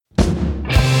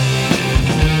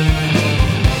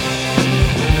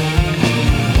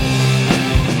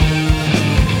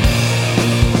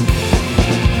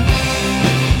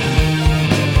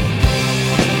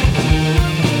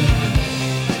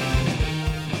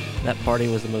That party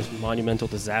was the most monumental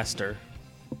disaster.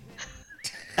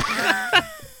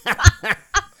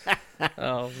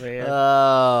 Oh, man.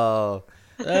 Oh.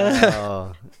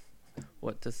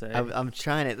 What to say? I'm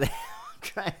trying to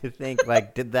think,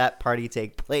 like, did that party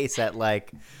take place at,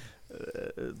 like,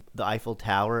 the Eiffel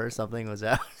Tower or something? Was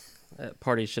that? That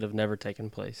party should have never taken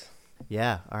place.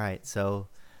 Yeah, all right. So,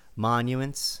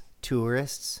 monuments,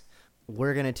 tourists,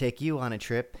 we're going to take you on a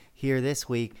trip here this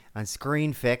week on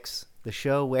Screen Fix, the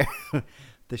show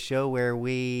where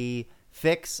we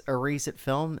fix a recent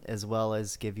film as well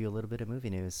as give you a little bit of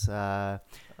movie news. I'm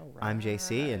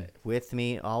JC, and with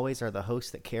me always are the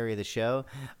hosts that carry the show.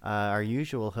 Our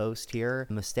usual host here,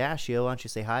 Mustachio. Why don't you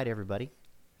say hi to everybody?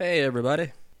 Hey,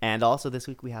 everybody. And also this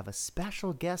week we have a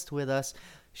special guest with us.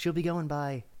 She'll be going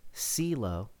by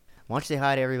CeeLo. Why don't you say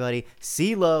hi to everybody?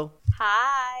 CeeLo.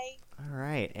 Hi. All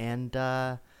right, and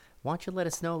why don't you let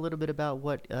us know a little bit about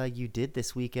what you did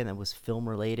this weekend that was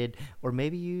film-related, or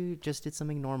maybe you just did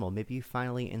something normal. Maybe you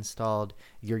finally installed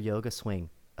your yoga swing,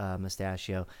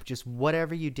 Mustachio. Just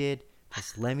whatever you did,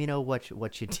 just let me know what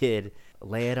you did.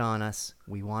 Lay it on us.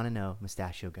 We want to know.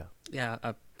 Mustachio, go. Yeah,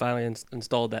 I finally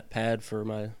installed that pad for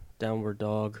my downward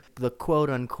dog. The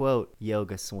quote-unquote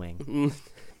yoga swing.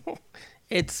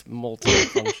 It's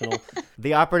multifunctional.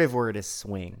 The operative word is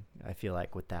swing, I feel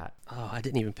like, with that. Oh, I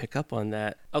didn't even pick up on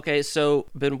that. Okay, so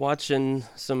been watching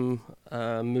some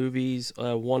movies.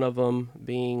 One of them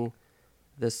being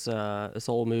this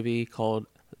old movie called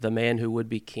The Man Who Would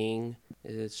Be King.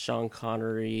 It's Sean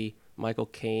Connery, Michael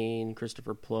Caine,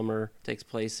 Christopher Plummer. Takes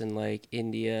place in like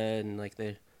India and like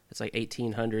it's like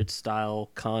 1800s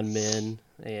style con men,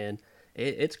 and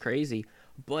it's crazy.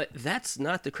 But that's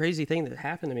not the crazy thing that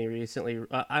happened to me recently.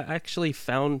 I actually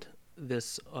found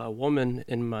this woman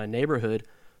in my neighborhood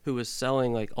who was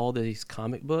selling like all these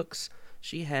comic books.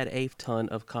 She had a ton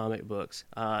of comic books.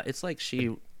 It's like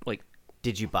she like.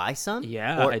 Did you buy some?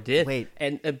 Yeah, I did. Wait.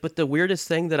 But the weirdest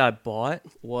thing that I bought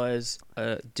was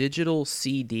a digital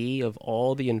CD of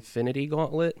all the Infinity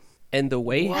Gauntlet. And the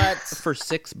way for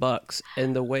 $6,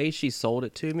 and the way she sold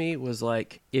it to me was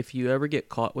like, if you ever get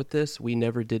caught with this, we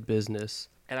never did business.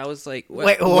 And I was like,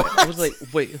 wait, what? I was like,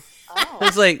 wait. Oh, I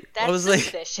was like,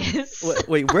 suspicious.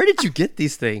 wait, where did you get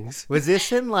these things? Was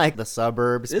this in like the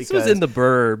suburbs? This was in the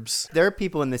burbs. There are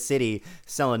people in the city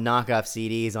selling knockoff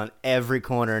CDs on every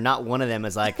corner. Not one of them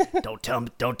is like, don't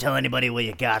tell anybody where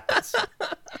you got this.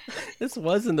 This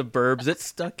was in the burbs. It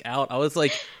stuck out. I was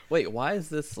like, wait, why is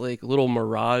this like little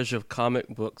mirage of comic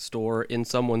book store in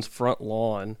someone's front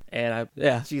lawn? And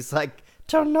She's like,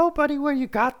 tell nobody where you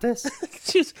got this.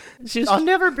 she's I'll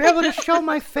never be able to show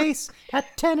my face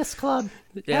at tennis club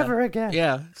ever again.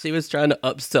 Yeah, she was trying to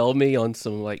upsell me on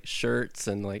some like shirts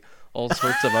and like all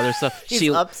sorts of other stuff. She's she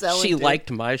upselling, she dude.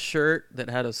 liked my shirt that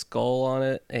had a skull on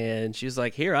it, and she was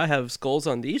like, "Here, I have skulls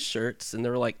on these shirts," and they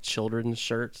were like children's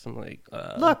shirts. I'm like,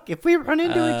 Look, if we run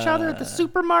into each other at the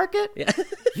supermarket,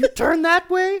 you turn that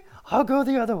way, I'll go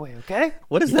the other way, okay?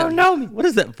 What is you that? don't know me. What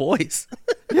is that voice?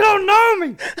 You don't know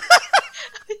me.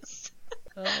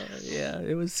 Yeah,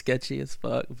 it was sketchy as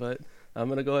fuck, but I'm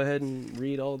going to go ahead and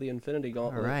read all the Infinity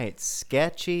Gauntlet. All right.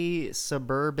 Sketchy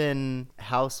suburban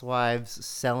housewives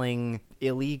selling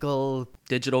illegal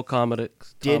Digital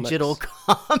comics. digital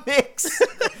comics.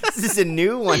 This is a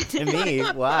new one to me.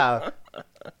 Wow.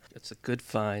 It's a good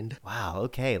find. Wow.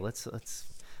 Okay. Let's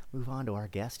move on to our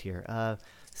guest here.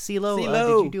 CeeLo,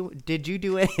 did you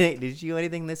do anything? Did you do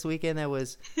anything this weekend that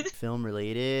was film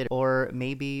related, or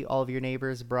maybe all of your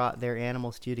neighbors brought their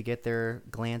animals to you to get their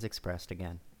glands expressed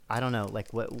again? I don't know, like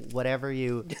whatever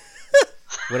you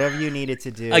needed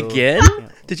to do. Again?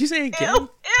 Did you say again?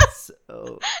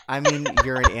 So, I mean,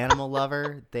 you're an animal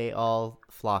lover. They all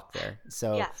flock there.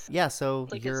 So Yes. yeah. So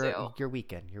Like a zoo. your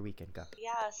weekend, go.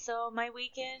 Yeah, so my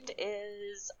weekend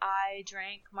is I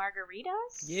drank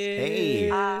margaritas. Yeah.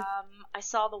 Hey. I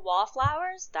saw the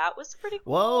wallflowers. That was pretty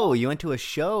cool. Whoa, you went to a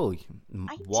show.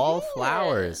 I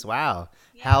Wallflowers. did. Wow.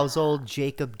 Yeah. How's old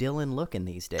Jacob Dylan looking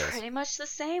these days? Pretty much the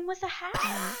same with a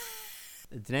hat.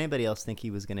 Did anybody else think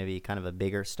he was going to be kind of a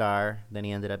bigger star than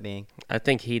he ended up being? I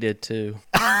think he did too.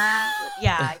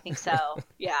 Yeah, I think so.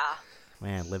 Yeah.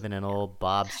 Man, living in old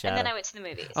Bob's shadow. And then I went to the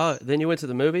movies. Oh, then you went to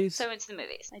the movies? So I went to the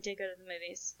movies. I did go to the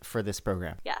movies. For this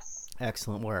program. Yes.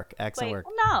 Excellent work. Wait, work.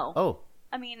 well, no. Oh,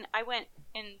 I mean, I went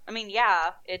and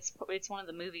yeah, it's one of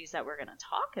the movies that we're going to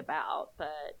talk about,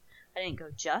 but I didn't go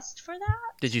just for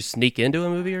that. Did you sneak into a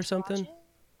movie or Watch something? it.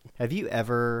 have you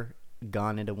ever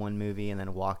gone into one movie and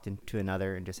then walked into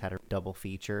another and just had a double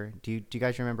feature? Do you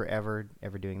guys remember ever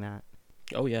doing that?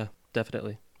 Oh yeah,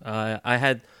 definitely.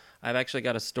 I've actually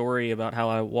got a story about how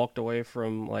I walked away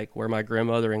from like where my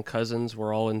grandmother and cousins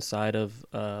were all inside of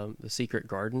the secret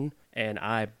garden, and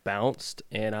I bounced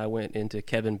and I went into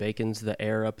Kevin Bacon's The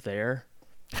Air Up There.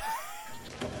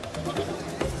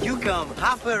 You come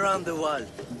halfway around the world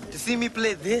to see me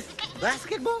play this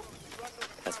basketball?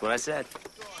 That's what I said.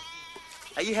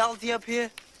 Are you healthy up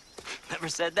here? Never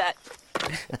said that.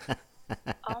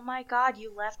 Oh my God,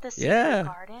 you left the secret Yeah.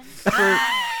 garden?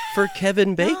 For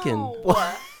Kevin Bacon.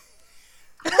 No.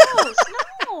 Gross,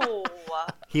 no.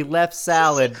 He left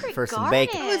salad secret for some garden.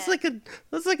 bacon. I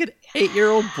was like an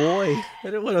 8-year-old boy. I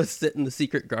didn't want to sit in the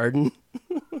secret garden.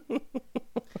 I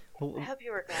hope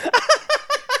you regret it.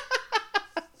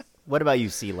 What about you,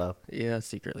 CeeLo? Yeah,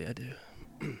 secretly I do.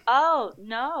 Oh,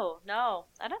 no.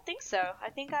 I don't think so. I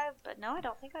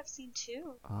don't think I've seen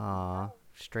 2. Aw,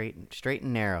 straight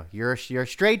and narrow. You're a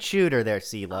straight shooter there,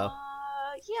 CeeLo.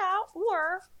 Yeah,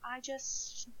 or I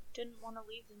just didn't want to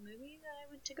leave the movie that I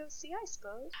went to go see, I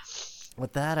suppose.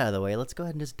 With that out of the way, let's go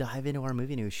ahead and just dive into our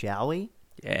movie news, shall we?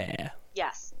 Yeah.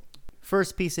 Yes.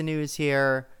 First piece of news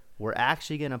here. We're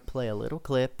actually going to play a little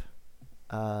clip.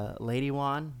 Lady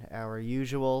Juan, our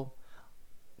usual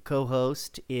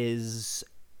co-host, is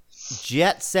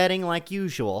jet setting like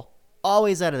usual.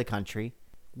 Always out of the country.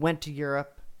 Went to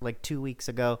Europe like 2 weeks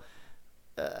ago.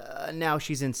 Now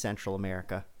she's in Central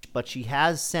America. But she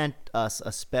has sent us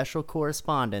a special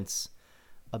correspondence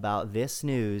about this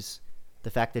news.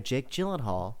 The fact that Jake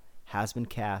Gyllenhaal has been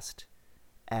cast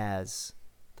as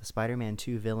the Spider-Man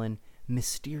 2 villain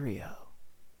Mysterio.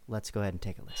 Let's go ahead and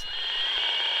take a listen.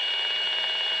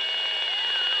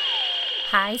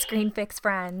 Hi, Screen Fix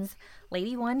friends.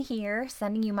 Lady One here,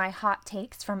 sending you my hot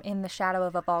takes from in the shadow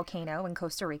of a volcano in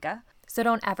Costa Rica. So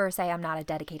don't ever say I'm not a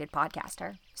dedicated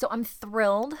podcaster. So I'm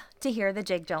thrilled to hear that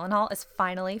Jake Gyllenhaal is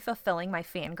finally fulfilling my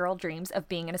fangirl dreams of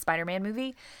being in a Spider-Man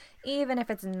movie, even if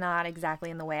it's not exactly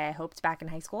in the way I hoped back in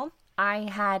high school. I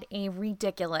had a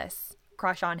ridiculous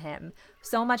crush on him.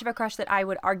 So much of a crush that I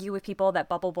would argue with people that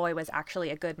Bubble Boy was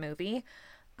actually a good movie.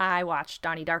 I watched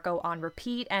Donnie Darko on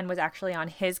repeat and was actually on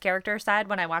his character side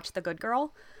when I watched The Good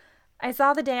Girl. I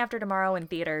saw The Day After Tomorrow in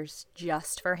theaters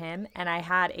just for him, and I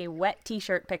had a wet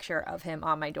t-shirt picture of him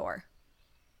on my door.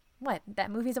 What? That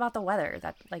movie's about the weather.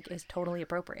 That, is totally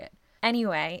appropriate.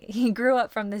 Anyway, he grew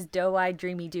up from this doe-eyed,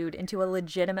 dreamy dude into a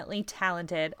legitimately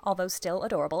talented, although still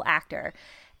adorable actor.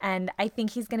 And I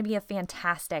think he's going to be a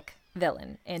fantastic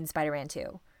villain in Spider-Man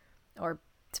 2. Or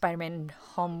Spider-Man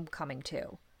Homecoming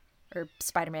 2. Or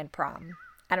Spider-Man Prom.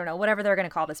 I don't know, whatever they're going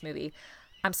to call this movie.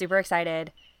 I'm super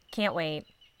excited. Can't wait.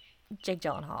 Jake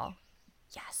Gyllenhaal.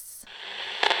 Yes.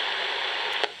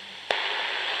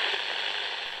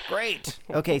 Great.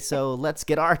 Okay, so let's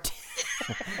get our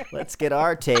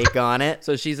take on it.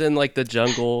 So she's in like the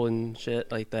jungle and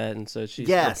shit like that, and so she's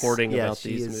reporting about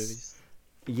these movies.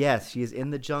 Yes, she is in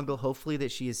the jungle. Hopefully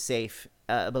that she is safe.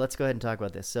 But let's go ahead and talk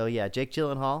about this. So yeah, Jake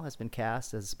Gyllenhaal has been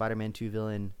cast as Spider-Man 2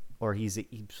 villain, or he's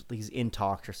in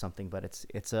talks or something. But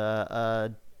it's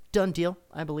a done deal,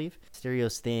 I believe.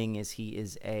 Mysterio's thing is he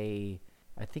is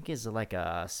is like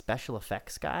a special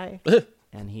effects guy.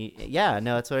 And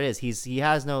that's what it is. He's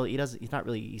not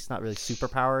really super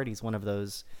powered. He's one of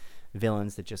those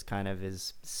villains that just kind of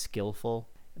is skillful,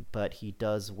 but he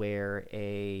does wear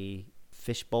a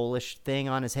fishbowl-ish thing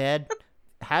on his head.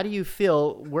 How do you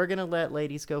feel? We're gonna let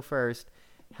ladies go first.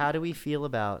 How do we feel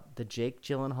about the Jake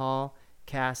Gyllenhaal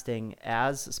casting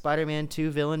as Spider-Man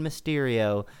 2 villain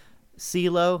Mysterio?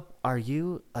 CeeLo, are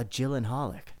you a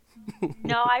Gyllenhaalic?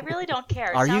 No, I really don't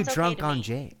care. It Are you sounds drunk okay to on me.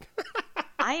 Jake?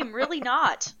 I am really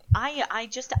not.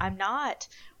 I'm not.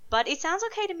 But it sounds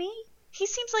okay to me. He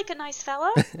seems like a nice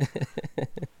fella.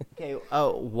 Okay.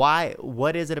 Oh, why?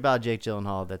 What is it about Jake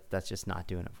Gyllenhaal that's just not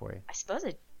doing it for you? I suppose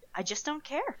I just don't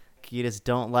care. You just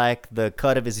don't like the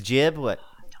cut of his jib? What?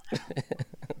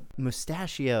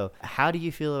 Mustachio, how do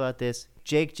you feel about this?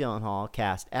 Jake Gyllenhaal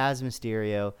cast as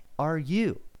Mysterio. Are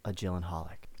you a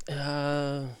Gyllenhaalic?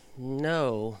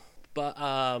 No,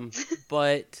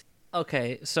 but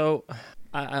okay. So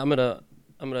I'm gonna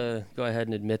go ahead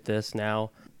and admit this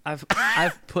now. I've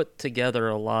put together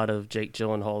a lot of Jake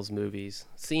Gyllenhaal's movies,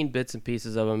 seen bits and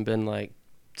pieces of them, been like,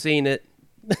 seen it.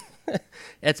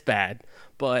 It's bad,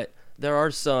 but there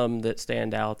are some that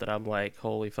stand out that I'm like,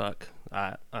 holy fuck!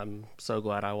 I'm so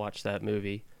glad I watched that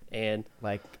movie. And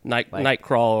like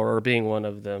Nightcrawler being one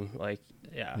of them. Like,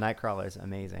 yeah, Nightcrawler is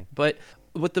amazing. But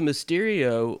with the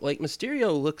Mysterio, like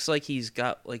Mysterio looks like he's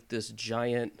got like this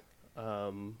giant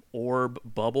orb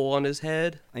bubble on his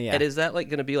head. Yeah. And is that like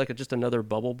going to be like just another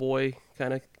Bubble Boy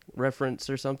kind of reference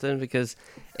or something? Because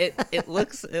it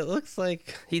looks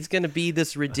like he's going to be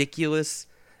this ridiculous,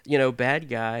 bad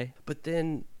guy. But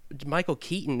then Michael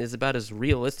Keaton is about as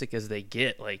realistic as they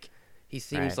get. Like, he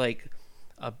seems Right. like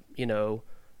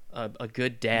a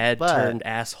good dad But- turned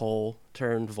asshole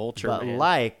turned vulture. But man.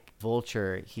 like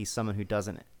Vulture, he's someone who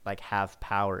doesn't like have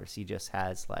powers. He just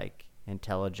has like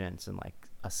intelligence and like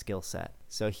a skill set.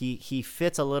 So he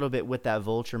fits a little bit with that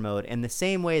Vulture mode. And the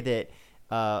same way that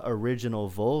original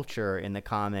Vulture in the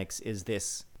comics is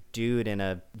this dude in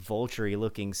a vulture-y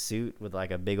looking suit with like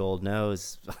a big old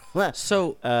nose.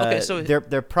 So okay, so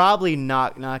they're probably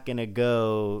not gonna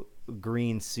go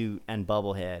green suit and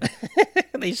bubblehead.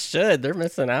 they should. They're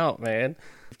missing out, man.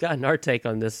 We've gotten our take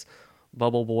on this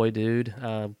Bubble Boy dude.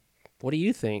 What do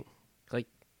you think? Like,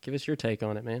 give us your take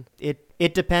on it, man.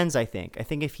 It depends, I think. I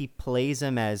think if he plays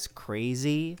him as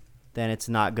crazy, then it's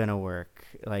not gonna work.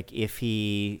 Like if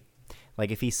he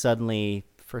suddenly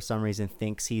for some reason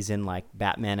thinks he's in like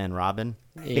Batman and Robin,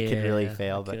 it could really Yeah,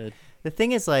 fail. it But could. the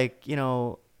thing is, like,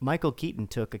 Michael Keaton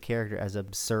took a character as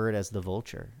absurd as the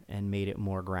Vulture and made it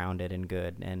more grounded and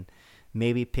good. And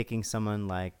maybe picking someone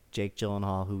like Jake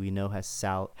Gyllenhaal, who we know has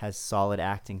solid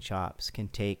acting chops, can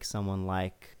take someone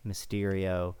like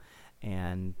Mysterio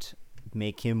and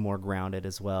make him more grounded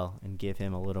as well and give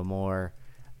him a little more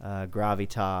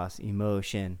gravitas,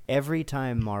 emotion. Every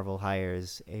time Marvel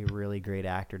hires a really great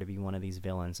actor to be one of these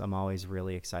villains, I'm always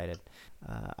really excited.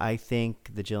 I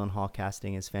think the Gyllenhaal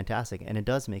casting is fantastic, and it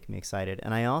does make me excited.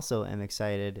 And I also am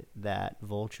excited that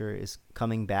Vulture is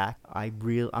coming back.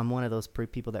 I'm one of those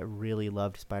people that really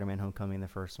loved Spider-Man Homecoming, the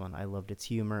first one. I loved its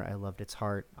humor. I loved its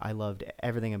heart. I loved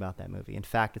everything about that movie. In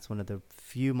fact, it's one of the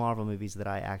few Marvel movies that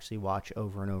I actually watch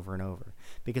over and over and over,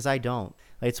 because I don't.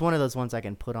 Like, it's one of those ones I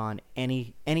can put on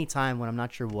any time when I'm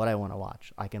not sure what I want to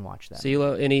watch. I can watch that.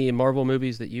 CeeLo, any Marvel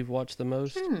movies that you've watched the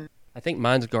most? I think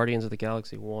mine's Guardians of the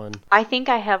Galaxy 1. I think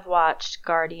I have watched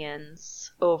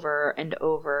Guardians over and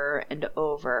over and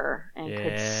over and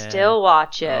could Yeah. still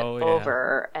watch it Oh, yeah.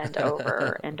 over and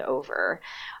over and over.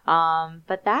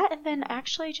 But that, and then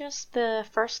actually just the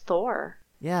first Thor.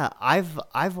 Yeah,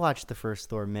 I've watched the first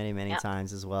Thor many Yeah.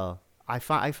 times as well. I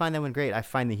find that one great. I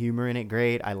find the humor in it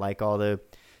great. I like all the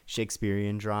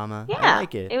Shakespearean drama. Yeah, I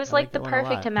like it. it was I like the that one a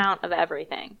perfect lot. amount of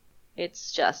everything.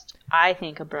 It's just, I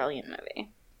think, a brilliant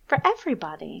movie. For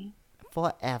everybody.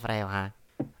 For everyone.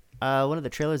 One of the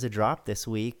trailers that dropped this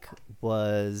week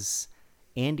was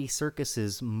Andy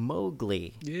Serkis's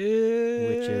Mowgli, Yeah.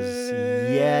 which is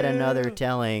yet another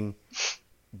telling.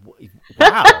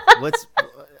 Wow,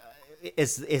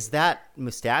 is that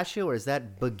Mustachio or is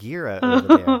that Bagheera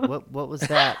over there? What was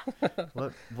that?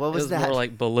 What It was was that? more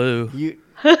like Baloo. You.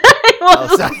 It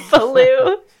was sorry.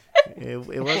 Baloo. It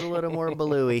was a little more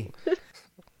Baloo-y.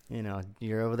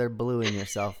 You're over there Balooing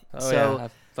yourself. Oh, so yeah. I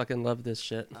fucking love this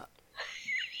shit.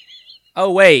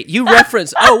 Oh, wait. You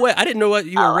referenced. Oh, wait. I didn't know what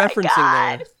you were Oh my referencing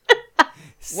God. there.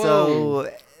 So,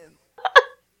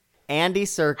 Andy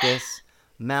Serkis,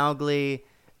 Mowgli,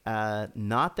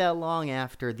 not that long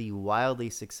after the wildly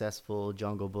successful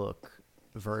Jungle Book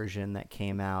version that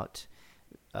came out,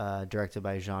 directed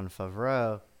by Jean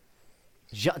Favreau.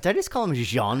 Did I just call him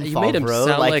Jean Favreau? You made him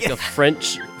sound like a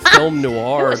French film It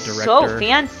noir was director. so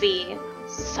fancy.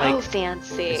 So Like,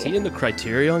 fancy. Is he in the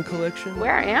Criterion Collection?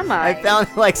 Where am I? I found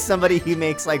like somebody who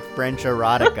makes like French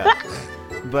erotica,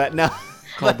 but no.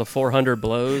 Called The 400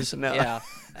 Blows? No. Yeah.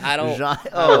 I don't. Jean, I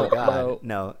oh don't God,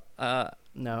 know. no,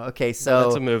 no. Okay, So so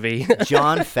that's a movie.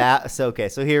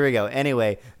 So here we go.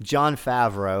 Anyway, Jon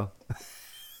Favreau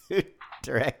who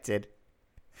directed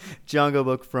Jungle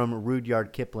Book from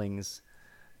Rudyard Kipling's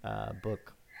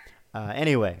book.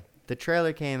 Anyway, the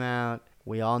trailer came out.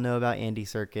 We all know about Andy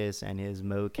Serkis and his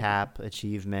mocap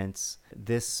achievements.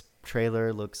 This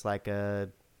trailer looks like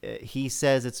he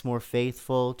says it's more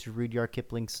faithful to Rudyard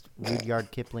Kipling's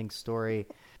story,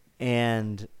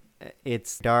 and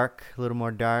it's dark, a little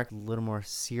more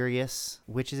serious,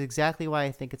 which is exactly why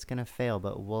I think it's gonna fail.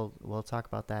 But we'll talk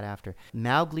about that after.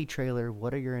 Mowgli trailer.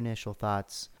 What are your initial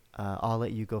thoughts? I'll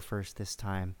let you go first this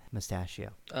time,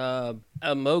 Mustachio.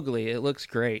 Mowgli, it looks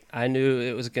great. I knew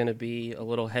it was going to be a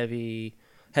little heavier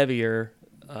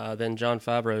than Jon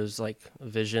Favreau's like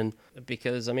vision,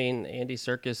 because I mean, Andy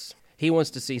Serkis, he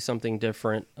wants to see something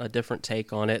different, a different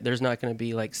take on it. There's not going to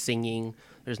be like singing.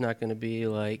 There's not going to be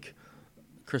like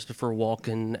Christopher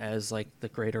Walken as like the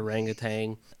great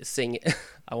orangutan singing.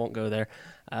 I won't go there.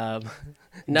 No,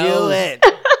 Do it.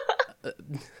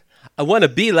 I want to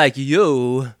be like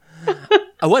you.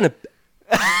 I want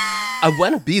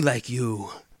to be like you.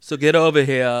 So get over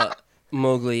here,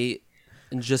 Mowgli,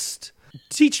 and just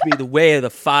teach me the way of the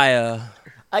fire.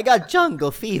 I got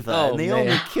jungle fever, Oh, and the man.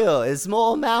 only cure is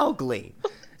more Mowgli.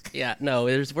 Yeah, no,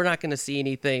 we're not going to see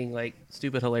anything like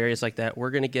stupid hilarious like that.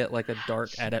 We're going to get like a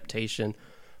dark adaptation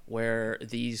where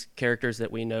these characters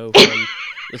that we know from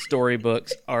the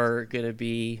storybooks are going to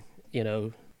be,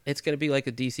 it's going to be like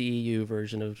a DCEU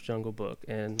version of Jungle Book,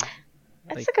 and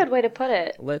That's a good way to put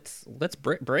it. let's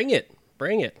bring it.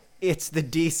 It's the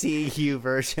DCU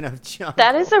version of Jungle.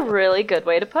 That is a really good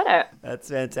way to put it. That's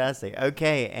fantastic.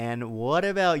 Okay, and what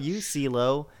about you,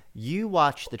 CeeLo? You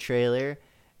watched the trailer.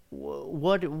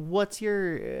 What's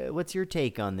your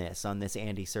take on this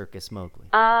Andy Serkis Mowgli?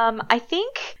 I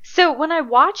think so. When I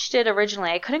watched it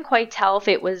originally, I couldn't quite tell if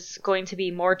it was going to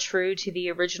be more true to the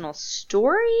original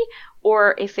story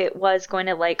or if it was going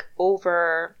to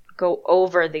go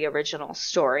over the original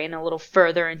story and a little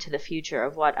further into the future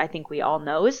of what I think we all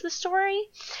know is the story.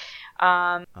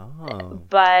 But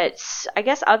I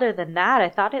guess other than that, I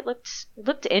thought it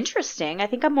looked interesting. I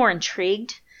think I'm more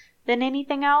intrigued than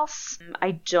anything else.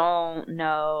 I don't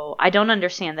know. I don't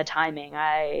understand the timing.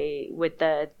 With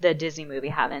the Disney movie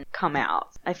haven't come out.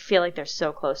 I feel like they're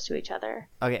so close to each other.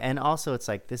 Okay, and also it's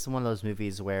like this is one of those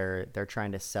movies where they're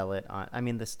trying to sell it on. I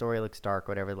mean, the story looks dark,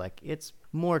 whatever. Like it's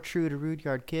more true to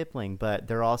Rudyard Kipling, but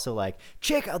they're also like,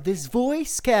 check out this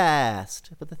voice cast.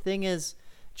 But the thing is,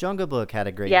 Jungle Book had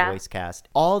a great voice cast.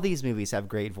 All these movies have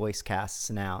great voice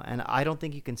casts now, and I don't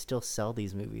think you can still sell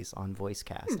these movies on voice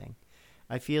casting.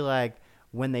 I feel like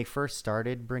when they first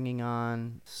started bringing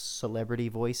on celebrity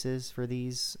voices for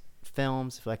these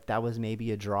films, I feel like that was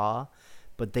maybe a draw,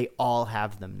 but they all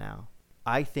have them now.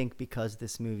 I think because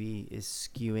this movie is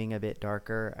skewing a bit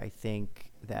darker, I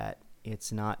think that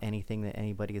it's not anything that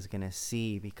anybody is going to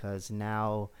see because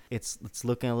now it's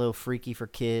looking a little freaky for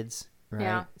kids, right?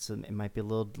 Yeah. So it might be a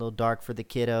little dark for the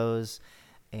kiddos,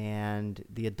 and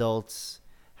the adults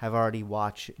have already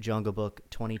watched Jungle Book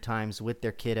 20 times with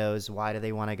their kiddos. Why do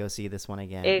they want to go see this one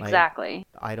again? Exactly. Like,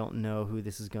 I don't know who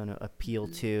this is going to appeal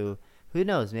to. Who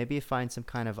knows? Maybe it finds some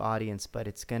kind of audience, but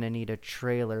it's going to need a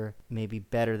trailer maybe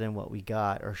better than what we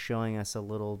got or showing us a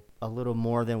little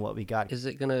more than what we got. Is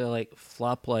it going to like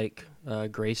flop like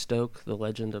Greystoke, the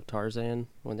Legend of Tarzan,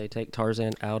 when they take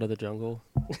Tarzan out of the jungle?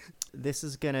 This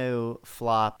is going to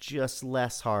flop just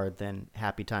less hard than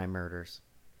Happy Time Murders.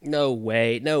 No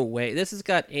way. This has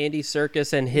got Andy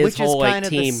Serkis and his whole like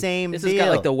team. The same this deal. has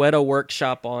got like the Weta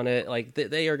Workshop on it. Like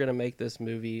they are gonna make this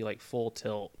movie like full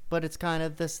tilt. But it's kind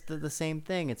of the same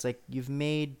thing. It's like you've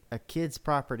made a kid's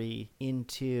property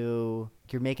you're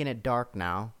making it dark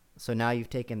now. So now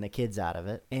you've taken the kids out of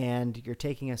it, and you're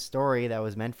taking a story that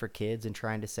was meant for kids and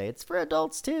trying to say it's for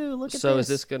adults too. Look at this. So is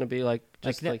this gonna be like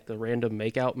just like the random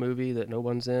makeout movie that no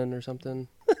one's in or something?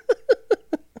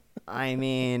 I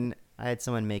mean, I had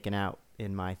someone making out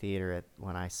in my theater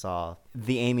when I saw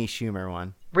the Amy Schumer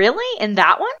one. Really? In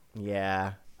that one?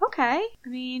 Yeah. Okay. I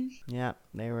mean, Yeah,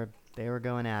 they were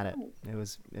going at it. It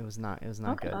was not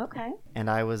good. Okay. And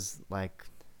I was like,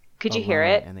 Could you hear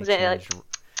it? And Was it like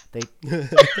they Ew,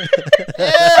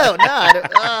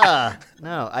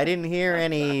 no, I didn't hear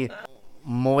any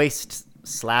moist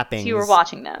slappings. you were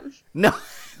watching them? No,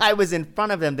 I was in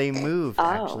front of them. They moved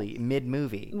actually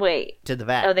mid-movie Wait. to the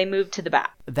back. Oh, they moved to the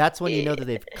back. That's when you know that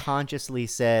they've consciously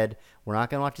said, we're not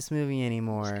going to watch this movie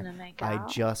anymore. gonna make I out?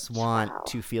 just want Wow.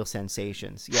 to feel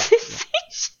sensations. Yeah.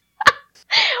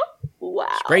 Wow.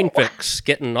 Screen Fix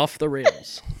getting off the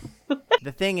rails.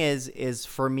 The thing is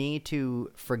for me to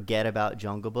forget about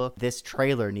Jungle Book, this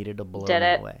trailer needed to blow Did me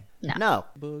it? away. No.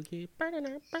 Boogie.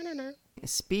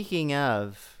 Speaking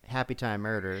of Happy Time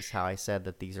Murders, how I said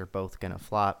that these are both going to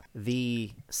flop,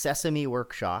 the Sesame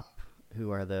Workshop,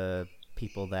 who are the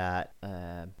people that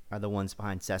are the ones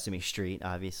behind Sesame Street,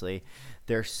 obviously,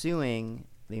 they're suing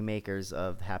the makers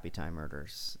of Happy Time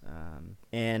Murders.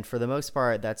 And for the most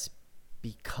part, that's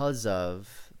because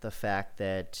of the fact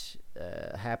that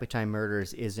Happy Time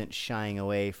Murders isn't shying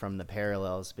away from the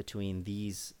parallels between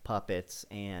these puppets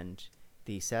and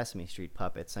the Sesame Street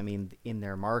puppets. I mean, in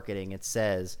their marketing, it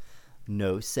says,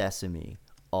 no sesame,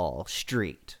 all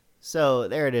street. So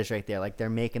there it is right there. Like, they're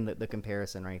making the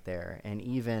comparison right there. And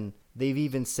they've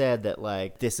even said that,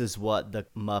 like, this is what the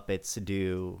Muppets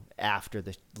do after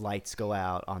the lights go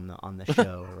out on the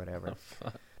show or whatever.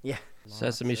 Yeah.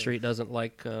 Sesame Street doesn't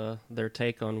like their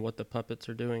take on what the puppets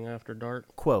are doing after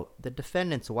dark. Quote, the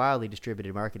defendant's wildly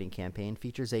distributed marketing campaign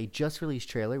features a just-released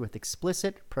trailer with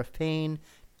explicit, profane,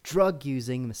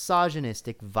 drug-using,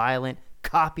 misogynistic, violent,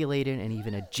 copulating, and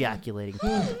even ejaculating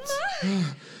puppets.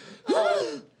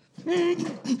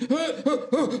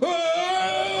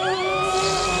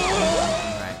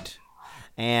 Right.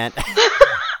 And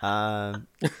a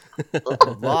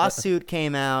lawsuit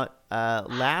came out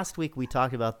last week. We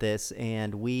talked about this,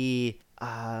 and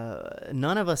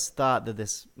none of us thought that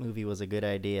this movie was a good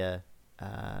idea.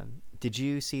 Did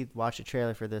you watch the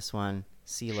trailer for this one,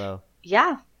 CeeLo?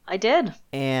 Yeah. I did.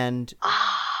 And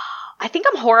I think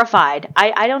I'm horrified.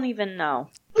 I don't even know.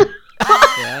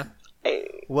 Yeah.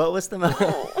 what was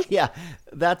the yeah,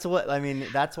 that's what I mean.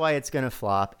 That's why it's gonna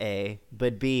flop. A,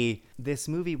 but B, this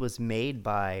movie was made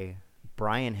by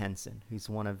Brian Henson, who's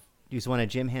one of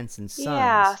Jim Henson's sons.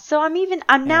 Yeah, so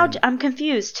I'm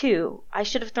confused too. I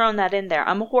should have thrown that in there.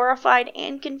 I'm horrified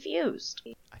and confused.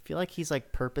 I feel like he's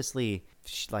like purposely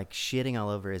like shitting all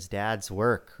over his dad's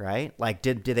work, right? Like,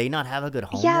 did they not have a good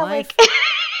home life? Like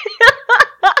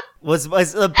was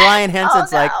Brian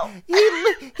Henson's like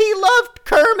he loved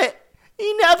Kermit.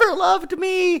 He never loved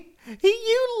me.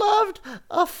 You loved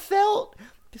a felt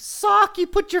sock you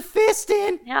put your fist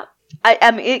in. Yep.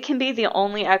 I mean, it can be the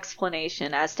only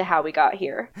explanation as to how we got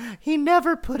here. He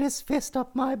never put his fist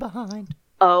up my behind.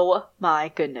 Oh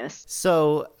my goodness.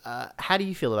 So, how do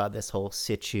you feel about this whole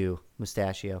situ,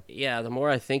 Mustachio? Yeah, the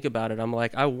more I think about it, I'm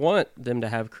like, I want them to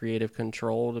have creative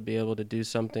control to be able to do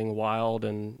something wild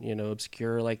and,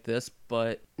 obscure like this,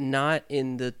 but not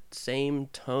in the same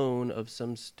tone of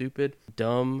some stupid,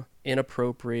 dumb,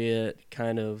 inappropriate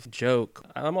kind of joke.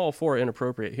 I'm all for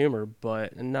inappropriate humor,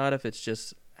 but not if it's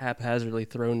just haphazardly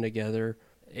thrown together.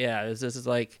 Yeah, this is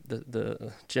like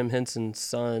the Jim Henson's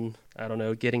son, I don't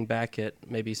know, getting back at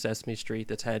maybe Sesame Street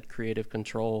that's had creative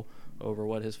control over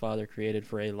what his father created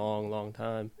for a long, long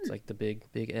time. It's like the big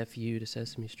FU to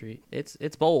Sesame Street.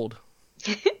 It's bold.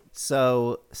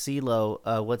 So,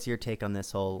 CeeLo, what's your take on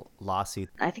this whole lawsuit?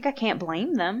 I think I can't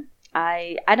blame them.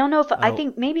 I don't know if I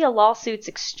think maybe a lawsuit's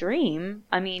extreme.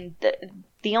 I mean,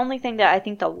 the only thing that I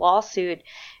think the lawsuit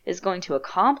is going to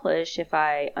accomplish, if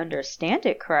I understand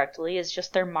it correctly, is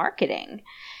just their marketing,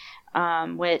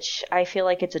 which I feel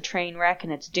like it's a train wreck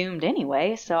and it's doomed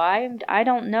anyway. So I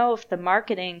don't know if the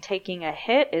marketing taking a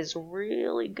hit is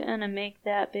really gonna make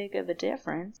that big of a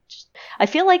difference. I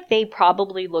feel like they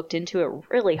probably looked into it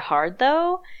really hard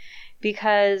though,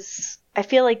 because I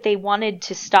feel like they wanted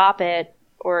to stop it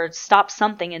or stop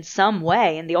something in some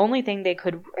way, and the only thing they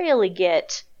could really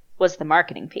get was the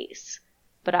marketing piece.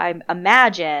 But I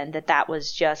imagine that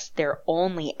was just their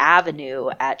only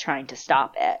avenue at trying to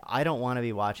stop it. I don't want to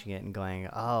be watching it and going,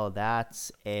 "Oh,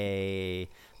 that's a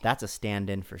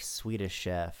stand-in for Swedish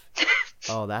Chef."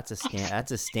 Oh, that's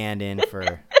a stand-in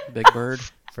for Big Bird.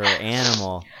 For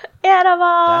Animal.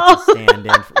 Animal. That's a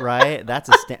stand-in, right? That's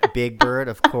Big Bird,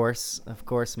 of course,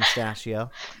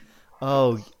 Mustachio.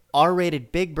 Oh,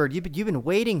 R-rated Big Bird. You've been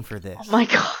waiting for this. Oh my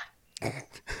god.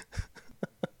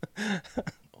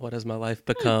 What has my life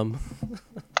become?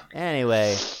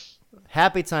 Anyway,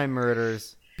 Happy Time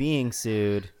Murders, being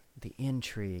sued, the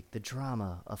intrigue, the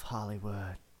drama of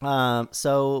Hollywood.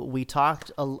 So we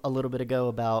talked a little bit ago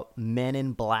about Men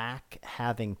in Black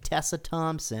having Tessa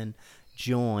Thompson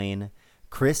join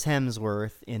Chris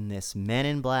Hemsworth in this Men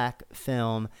in Black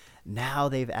film. Now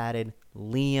they've added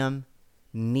Liam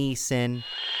Neeson.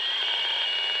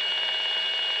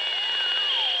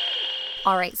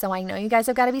 All right, so I know you guys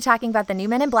have got to be talking about the new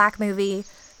Men in Black movie,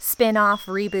 spin-off,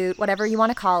 reboot, whatever you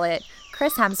want to call it.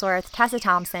 Chris Hemsworth, Tessa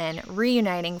Thompson,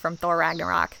 reuniting from Thor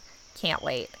Ragnarok. Can't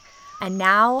wait. And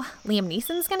now Liam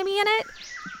Neeson's going to be in it?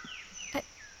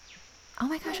 Oh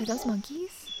my gosh, are those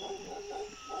monkeys?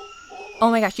 Oh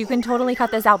my gosh, you can totally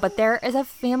cut this out, but there is a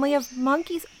family of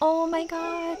monkeys. Oh my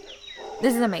god.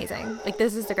 This is amazing. Like,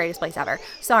 this is the greatest place ever.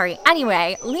 Sorry.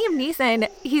 Anyway, Liam Neeson,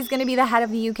 he's going to be the head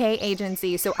of the UK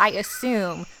agency, so I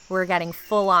assume we're getting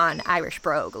full-on Irish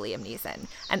brogue Liam Neeson,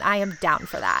 and I am down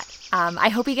for that. I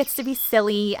hope he gets to be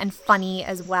silly and funny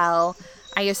as well.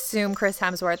 I assume Chris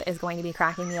Hemsworth is going to be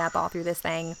cracking me up all through this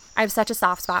thing. I have such a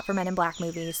soft spot for Men in Black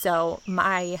movies, so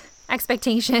my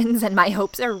expectations and my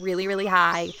hopes are really, really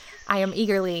high. I am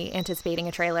eagerly anticipating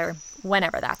a trailer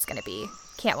whenever that's going to be.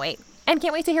 Can't wait. And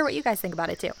can't wait to hear what you guys think about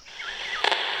it, too.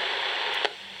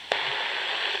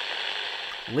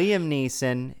 Liam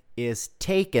Neeson is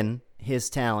taking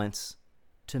his talents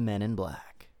to Men in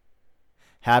Black.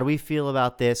 How do we feel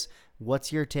about this?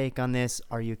 What's your take on this?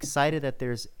 Are you excited that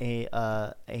there's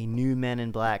a new Men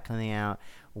in Black coming out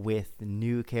with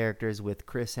new characters with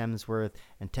Chris Hemsworth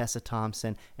and Tessa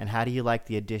Thompson? And how do you like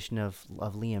the addition of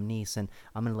Liam Neeson?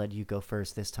 I'm going to let you go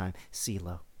first this time.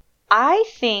 CeeLo. I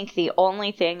think the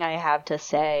only thing I have to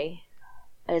say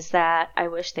is that I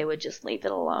wish they would just leave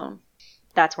it alone.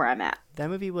 That's where I'm at. That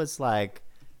movie was like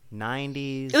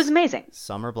 90s. It was amazing.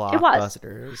 Summer It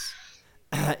blockbusters.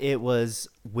 was.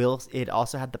 It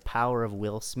also had the power of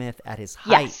Will Smith at his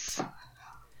height. Yes.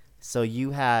 So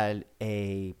you had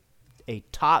a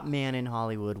top man in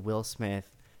Hollywood, Will Smith.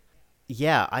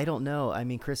 Yeah, I don't know. I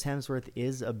mean, Chris Hemsworth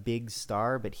is a big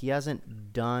star, but he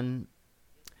hasn't been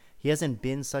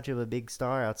such of a big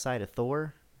star outside of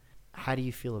Thor. How do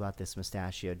you feel about this,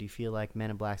 Mustachio? Do you feel like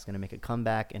Men in Black's going to make a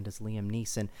comeback, and does Liam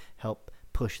Neeson help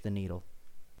push the needle?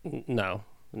 No.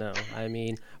 I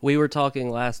mean, we were talking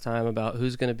last time about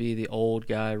who's going to be the old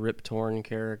guy Rip Torn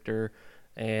character,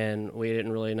 and we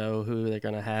didn't really know who they're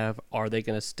going to have. Are they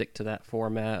going to stick to that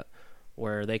format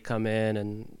where they come in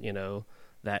and,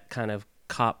 that kind of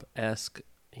cop-esque,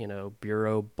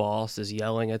 bureau boss is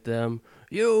yelling at them,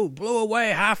 "You blew away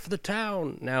half the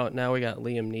town." Now we got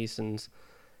Liam Neeson's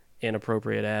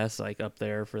inappropriate ass up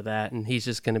there for that, and he's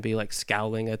just going to be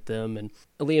scowling at them, and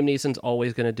Liam Neeson's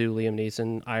always going to do Liam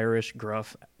Neeson, Irish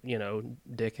gruff,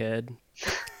 dickhead.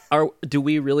 Do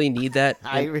we really need that?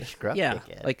 Irish gruff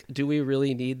dickhead. Do we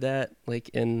really need that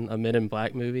in a Men in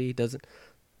Black movie? Doesn't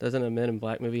a Men in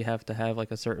Black movie have to have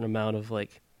a certain amount of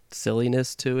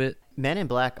silliness to it? Men in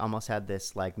Black almost had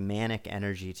this manic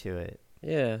energy to it.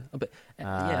 Yeah, but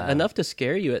enough to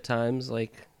scare you at times.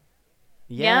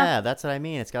 Yeah, that's what I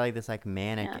mean. It's got this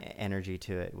manic energy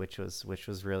to it, which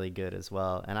was really good as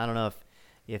well. And I don't know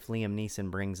if Liam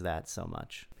Neeson brings that so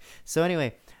much. So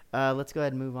anyway, let's go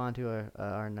ahead and move on to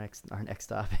our next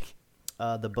topic.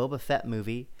 The Boba Fett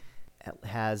movie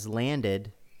has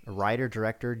landed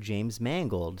writer-director James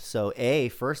Mangold. So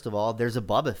first of all, there's a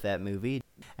Boba Fett movie,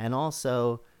 and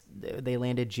also they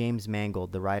landed James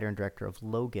Mangold, the writer and director of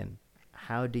Logan.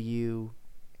 How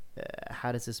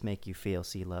does this make you feel,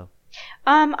 CeeLo?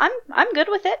 I'm good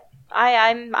with it.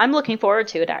 I'm looking forward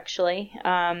to it, actually.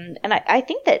 And I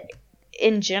think that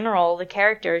in general the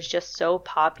character is just so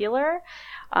popular.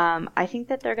 I think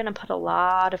that they're going to put a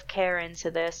lot of care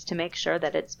into this to make sure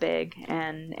that it's big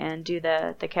and do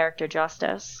the character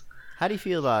justice. How do you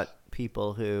feel about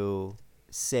people who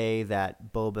say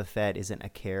that Boba Fett isn't a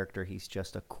character, he's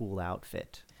just a cool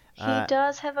outfit? He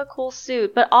does have a cool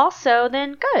suit, but also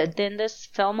then this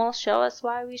film will show us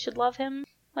why we should love him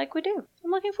like we do. I'm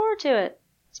looking forward to it.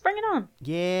 Let's bring it on.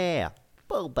 Yeah,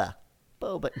 Boba.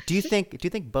 Do you think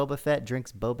Boba Fett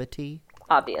drinks boba tea?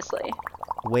 Obviously.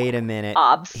 Wait a minute.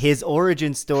 His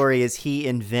origin story is he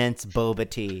invents boba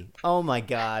tea. Oh my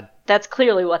god. That's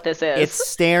clearly what this is. It's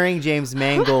staring James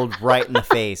Mangold right in the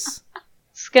face.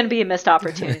 It's going to be a missed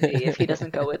opportunity if he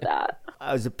doesn't go with that.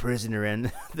 I was a prisoner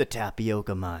in the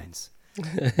tapioca mines.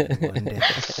 One day.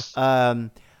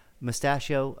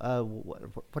 Mustachio,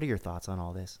 what are your thoughts on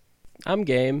all this? I'm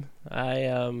game.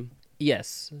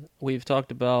 Yes, we've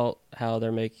talked about how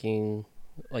they're making,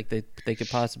 they could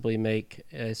possibly make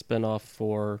a spinoff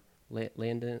for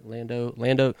Lando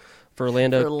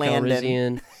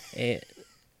Calrissian. And,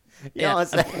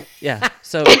 yeah.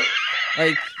 So,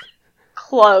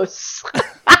 close.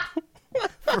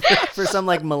 for some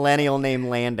millennial named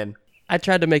Landon. I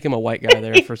tried to make him a white guy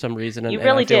there for some reason, and, you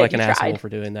really I feel did. like an You asshole tried. for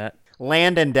doing that.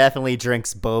 Landon definitely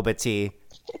drinks boba tea.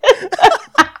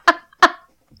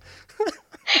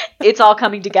 It's all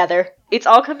coming together. It's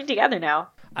all coming together now.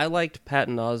 I liked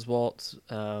Patton Oswalt's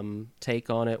take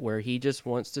on it, where he just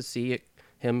wants to see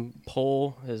him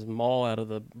pull his maul out of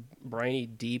the briny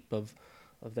deep of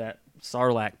that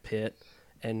Sarlacc pit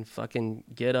and fucking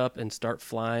get up and start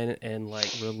flying and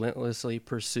relentlessly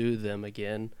pursue them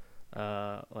again,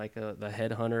 the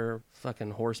headhunter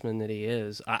fucking horseman that he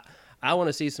is. I want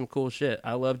to see some cool shit.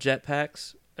 I love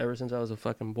jetpacks ever since I was a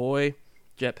fucking boy.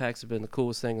 Jetpacks have been the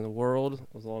coolest thing in the world,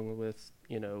 along with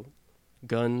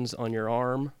guns on your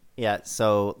arm. Yeah,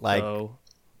 so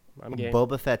I'm game.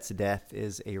 Boba Fett's death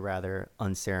is a rather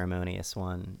unceremonious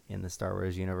one in the Star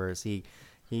Wars universe. He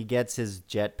gets his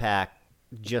jetpack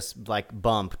just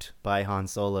bumped by Han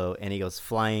Solo, and he goes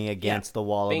flying against the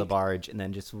wall of the barge, and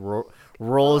then just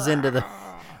rolls into the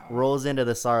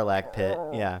Sarlacc pit.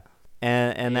 Yeah,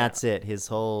 and that's it. His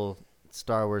whole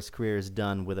Star Wars career is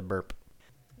done with a burp.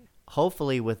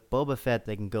 Hopefully, with Boba Fett,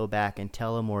 they can go back and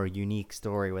tell a more unique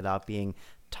story without being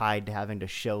tied to having to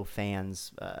show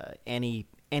fans any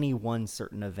one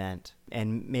certain event.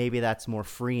 And maybe that's more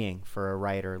freeing for a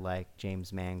writer like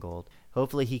James Mangold.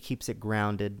 Hopefully, he keeps it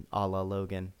grounded, a la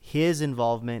Logan. His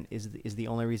involvement is the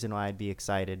only reason why I'd be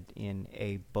excited in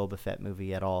a Boba Fett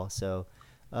movie at all. So,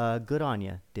 good on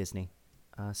you, Disney.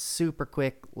 Super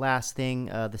quick, last thing,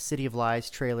 the City of Lies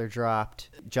trailer dropped.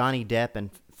 Johnny Depp and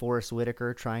Forrest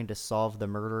Whitaker trying to solve the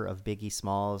murder of Biggie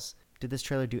Smalls. Did this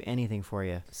trailer do anything for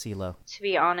you, CeeLo? To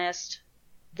be honest,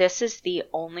 this is the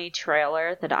only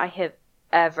trailer that I have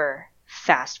ever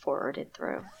fast-forwarded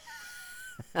through.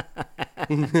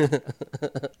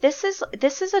 This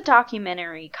is a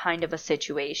documentary kind of a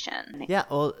situation. Yeah,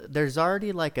 well, there's already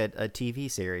a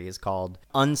TV series called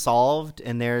Unsolved,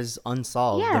 and there's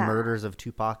Unsolved, The Murders of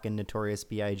Tupac and Notorious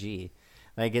B.I.G.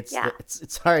 It's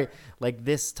sorry,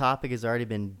 this topic has already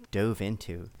been dove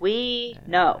into. We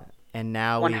know. And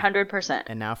now 100%.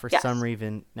 And now for Yes. some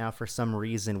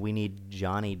reason we need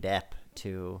Johnny Depp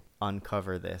to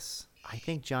uncover this. I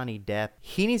think Johnny Depp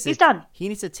he's done. He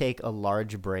needs to take a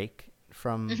large break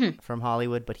from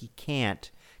Hollywood, but he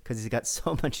can't because he's got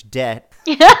so much debt.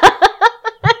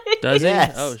 Does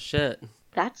Yes. he? Oh shit.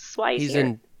 That's why He's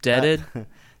here. indebted.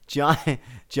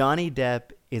 Johnny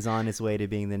Depp is on his way to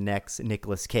being the next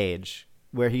Nicolas Cage,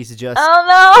 where he's just in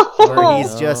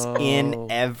Oh.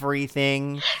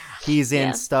 everything. He's in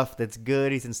Yeah. stuff that's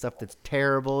good. He's in stuff that's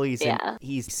terrible. He's Yeah.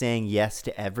 he's saying yes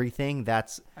to everything.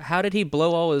 How did he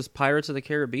blow all his Pirates of the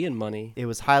Caribbean money? It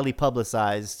was highly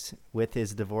publicized with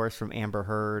his divorce from Amber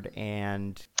Heard,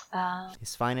 and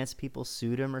his finance people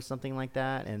sued him or something like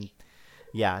that. And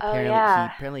yeah,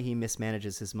 apparently he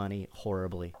mismanages his money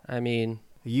horribly. I mean,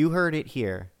 You heard it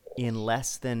here. In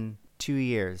less than 2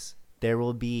 years, there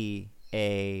will be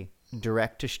a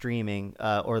direct to streaming,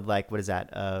 or like, what is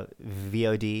that?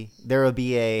 VOD. There will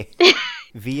be a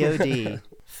VOD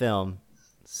film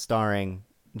starring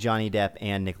Johnny Depp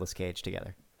and Nicolas Cage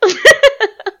together.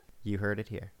 You heard it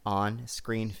here on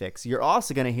Screen Fix. You're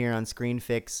also going to hear on Screen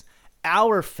Fix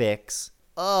our fix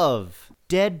of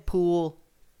Deadpool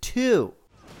 2.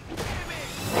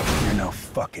 You're no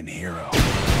fucking hero.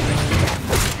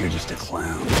 You're just a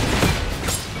clown.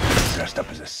 Dressed up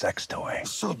as a sex toy.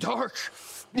 So dark.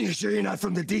 You sure you're not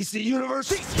from the DC universe?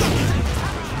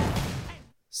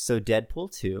 So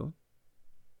Deadpool 2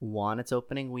 won its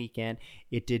opening weekend.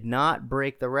 It did not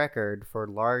break the record for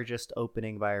largest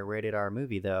opening by a rated R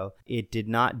movie, though. It did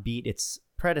not beat its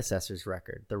predecessor's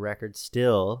record. The record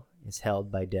still is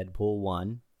held by Deadpool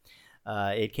 1.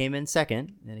 It came in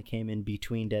second, and it came in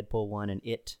between Deadpool 1 and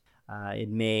It. It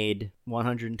made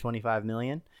 $125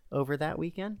 million over that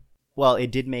weekend. Well, I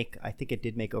think it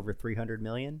did make over $300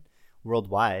 million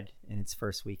worldwide in its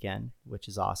first weekend, which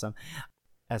is awesome.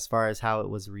 As far as how it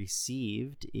was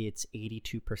received, it's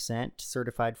 82%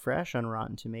 certified fresh on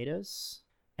Rotten Tomatoes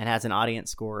and has an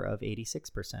audience score of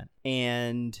 86%.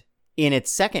 And in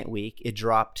its second week, it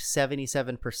dropped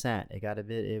 77%.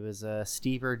 It was a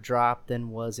steeper drop than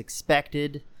was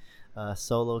expected.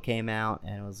 Solo came out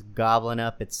and was gobbling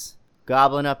up its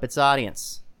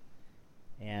audience.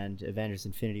 And Avengers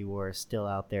Infinity War is still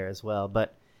out there as well.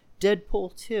 But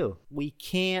Deadpool 2, we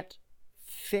can't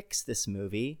fix this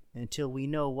movie until we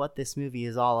know what this movie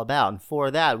is all about. And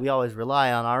for that, we always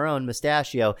rely on our own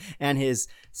Mustachio and his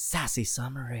sassy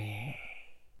summary.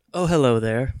 oh, hello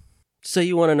there. So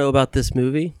you want to know about this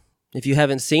movie? If you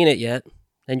haven't seen it yet,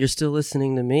 and you're still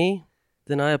listening to me,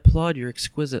 then I applaud your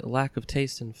exquisite lack of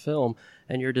taste in film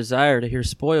and your desire to hear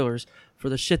spoilers for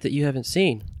the shit that you haven't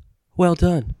seen. Well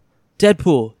done.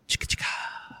 Deadpool. Chicka-chicka.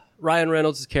 Ryan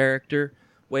Reynolds' character,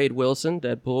 Wade Wilson,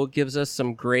 Deadpool, gives us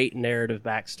some great narrative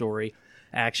backstory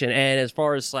action. And as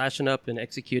far as slashing up and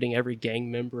executing every gang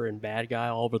member and bad guy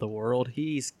all over the world,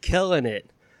 he's killing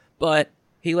it. But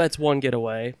he lets one get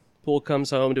away. Poole comes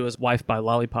home to his wife by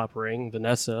lollipop ring,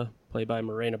 Vanessa, played by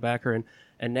Morena Baccarin,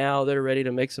 and now they're ready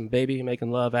to make some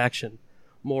baby-making love action.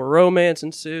 More romance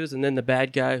ensues, and then the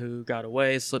bad guy who got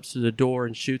away slips through the door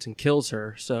and shoots and kills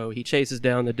her. So he chases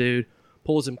down the dude,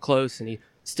 pulls him close, and he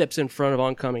steps in front of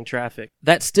oncoming traffic.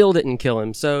 That still didn't kill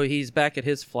him, so he's back at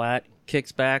his flat,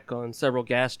 kicks back on several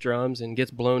gas drums, and gets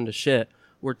blown to shit.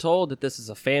 We're told that this is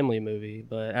a family movie,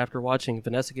 but after watching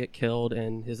Vanessa get killed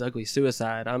and his ugly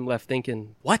suicide, I'm left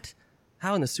thinking, what?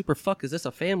 How in the super fuck is this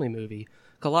a family movie?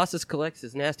 Colossus collects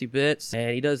his nasty bits,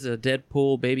 and he does the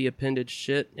Deadpool baby appendage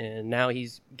shit, and now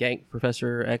he's ganked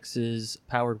Professor X's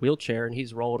powered wheelchair, and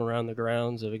he's rolling around the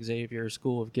grounds of Xavier's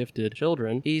School of Gifted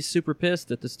Children. He's super pissed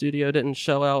that the studio didn't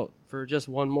shell out for just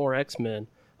one more X-Men.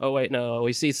 Oh, wait, no,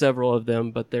 we see several of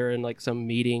them, but they're in, like, some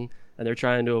meeting, and they're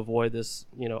trying to avoid this,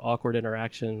 awkward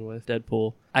interaction with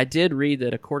Deadpool. I did read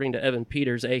that according to Evan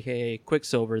Peters, a.k.a.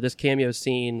 Quicksilver, this cameo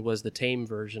scene was the tame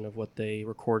version of what they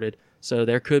recorded. So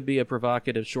there could be a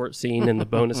provocative short scene in the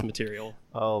bonus material.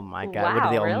 Oh my god, Wow, what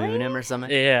did they all really? moon him or something?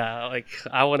 Yeah, like,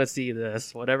 I want to see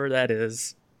this. Whatever that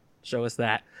is, show us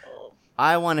that.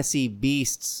 I want to see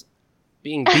Beasts.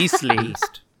 Being beastly.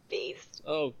 Beast. Beast.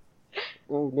 Oh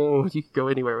no, you can go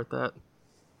anywhere with that.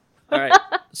 All right,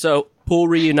 so Poole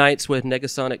reunites with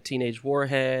Negasonic Teenage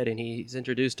Warhead, and he's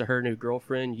introduced to her new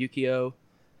girlfriend, Yukio.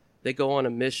 They go on a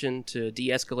mission to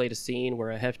de-escalate a scene where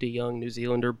a hefty young New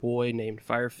Zealander boy named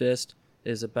Firefist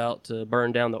is about to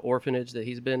burn down the orphanage that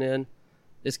he's been in.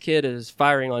 This kid is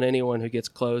firing on anyone who gets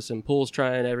close, and Poole's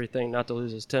trying everything not to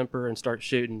lose his temper and start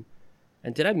shooting.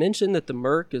 And did I mention that the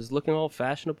Merc is looking all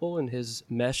fashionable in his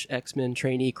mesh X-Men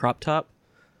trainee crop top?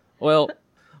 Well,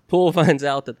 Poole finds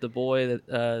out that the boy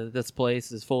that this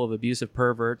place is full of abusive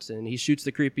perverts, and he shoots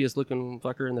the creepiest looking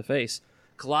fucker in the face.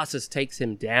 Colossus takes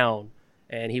him down,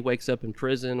 and he wakes up in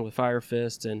prison with Fire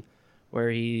Fist, and where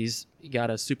he's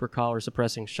got a super collar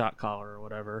suppressing shot collar or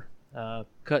whatever.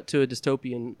 Cut to a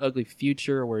dystopian, ugly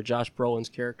future where Josh Brolin's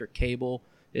character Cable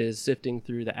is sifting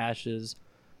through the ashes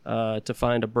to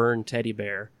find a burned teddy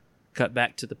bear. Cut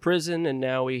back to the prison, and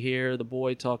now we hear the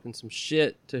boy talking some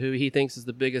shit to who he thinks is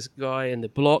the biggest guy in the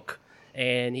block,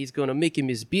 and he's gonna make him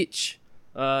his bitch.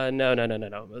 No.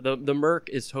 The Merc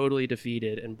is totally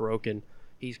defeated and broken.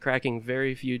 He's cracking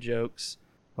very few jokes.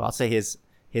 Well, I'll say his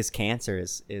cancer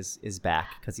is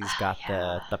back because he's got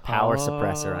the power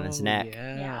suppressor on his neck.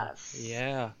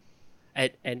 Yeah.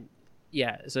 And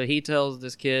yeah, so he tells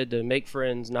this kid to make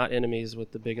friends, not enemies,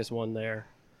 with the biggest one there.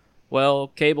 Well,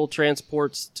 Cable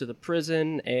transports to the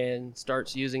prison and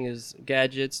starts using his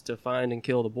gadgets to find and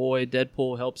kill the boy.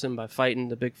 Deadpool helps him by fighting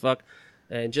the big fuck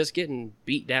and just getting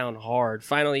beat down hard.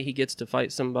 Finally, he gets to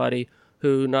fight somebody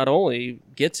who not only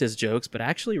gets his jokes, but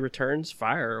actually returns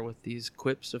fire with these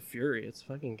quips of fury. It's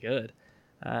fucking good.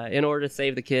 In order to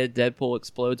save the kid, Deadpool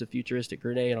explodes a futuristic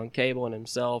grenade on Cable and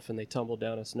himself, and they tumble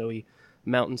down a snowy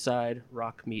mountainside.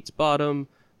 Rock meets bottom.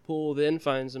 Pool then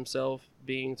finds himself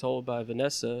being told by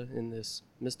Vanessa in this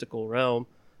mystical realm,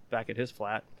 back at his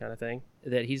flat kind of thing,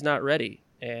 that he's not ready,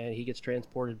 and he gets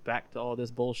transported back to all this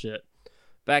bullshit.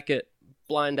 Back at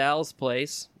Blind Al's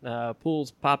place,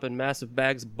 Pool's popping massive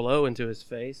bags of blow into his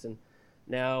face, and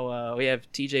now we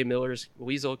have TJ Miller's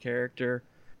Weasel character,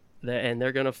 and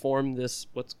they're going to form this,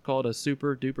 what's called a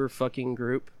super duper fucking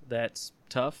group that's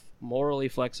tough, morally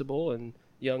flexible, and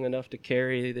young enough to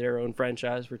carry their own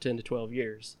franchise for 10 to 12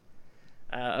 years.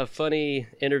 A funny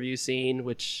interview scene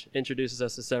which introduces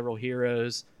us to several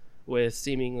heroes with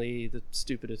seemingly the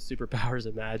stupidest superpowers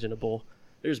imaginable.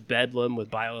 There's Bedlam with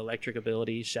bioelectric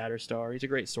abilities, Shatterstar, he's a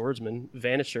great swordsman.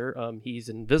 Vanisher, he's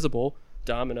invisible.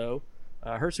 Domino,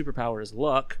 her superpower is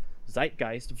luck.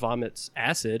 Zeitgeist vomits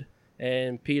acid,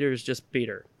 and Peter's just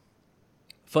Peter.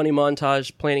 Funny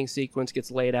montage planning sequence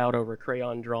gets laid out over a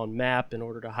crayon-drawn map in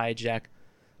order to hijack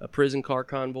a prison car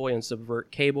convoy and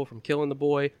subvert Cable from killing the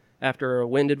boy. After a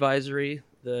wind advisory,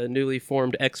 the newly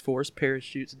formed X-Force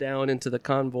parachutes down into the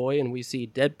convoy, and we see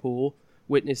Deadpool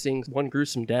witnessing one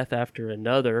gruesome death after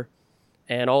another,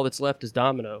 and all that's left is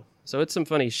Domino. So it's some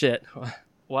funny shit.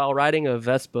 While riding a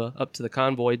Vespa up to the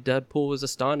convoy, Deadpool is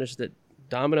astonished that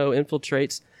Domino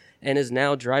infiltrates and is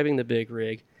now driving the big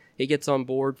rig. He gets on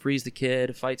board, frees the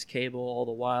kid, fights Cable all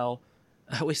the while.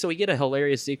 So we get a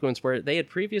hilarious sequence where they had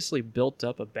previously built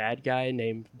up a bad guy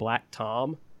named Black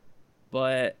Tom,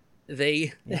 but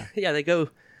they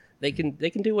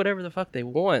can do whatever the fuck they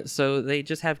want. So they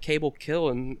just have Cable kill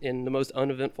him in the most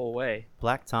uneventful way.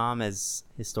 Black Tom, is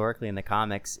historically in the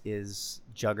comics, is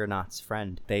Juggernaut's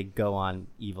friend. They go on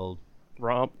evil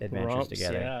adventures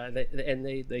together. Yeah,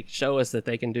 they show us that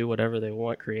they can do whatever they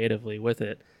want creatively with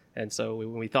it. And so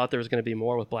when we thought there was going to be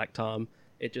more with Black Tom,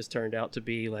 it just turned out to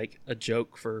be like a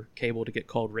joke for Cable to get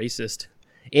called racist.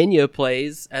 Enya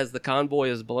plays as the convoy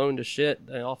is blown to shit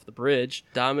off the bridge.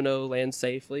 Domino lands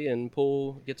safely, and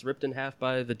Pool gets ripped in half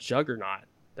by the Juggernaut.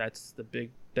 That's the big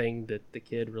thing that the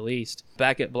kid released.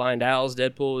 Back at Blind Al's,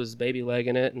 Deadpool is baby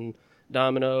legging it, and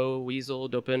Domino, Weasel,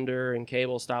 Dopinder, and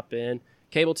Cable stop in.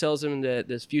 Cable tells him that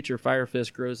this future Fire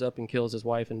Fist grows up and kills his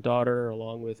wife and daughter,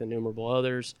 along with innumerable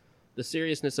others. The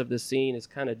seriousness of this scene is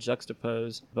kind of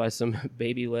juxtaposed by some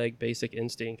baby leg Basic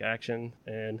Instinct action,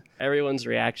 and everyone's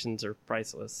reactions are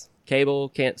priceless. Cable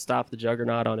can't stop the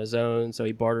Juggernaut on his own, so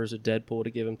he barters with Deadpool to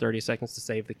give him 30 seconds to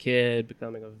save the kid,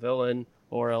 becoming a villain,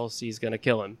 or else he's going to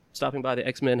kill him. Stopping by the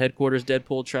X-Men headquarters,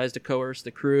 Deadpool tries to coerce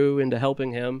the crew into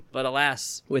helping him, but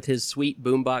alas, with his sweet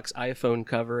boombox iPhone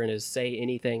cover and his Say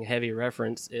Anything heavy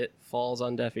reference, it falls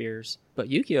on deaf ears. But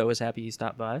Yukio is happy he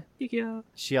stopped by. Yukio!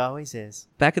 She always is.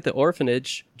 Back at the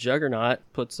orphanage, Juggernaut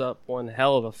puts up one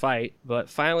hell of a fight, but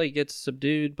finally gets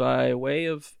subdued by way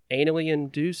of anally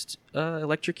induced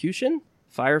electrocution.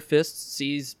 Fire Fist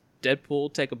sees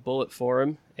Deadpool take a bullet for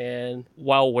him, and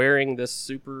while wearing this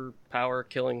super power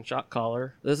killing shock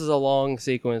collar, this is a long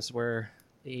sequence where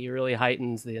he really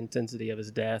heightens the intensity of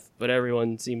his death, but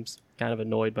everyone seems kind of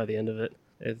annoyed by the end of it.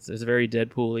 It's very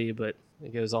Deadpool-y, but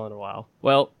it goes on a while.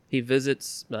 Well, he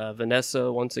visits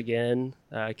Vanessa once again.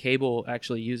 Cable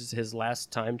actually uses his last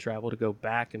time travel to go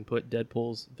back and put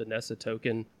Deadpool's Vanessa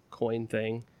token coin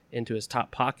thing into his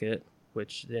top pocket,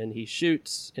 which then he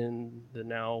shoots in the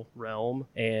now realm,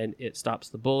 and it stops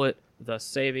the bullet, thus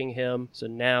saving him. So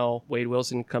now Wade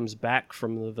Wilson comes back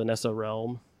from the Vanessa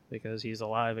realm because he's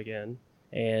alive again.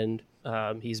 and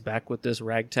he's back with this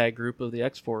ragtag group of the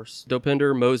X-Force.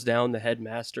 Dopinder mows down the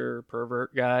headmaster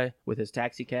pervert guy with his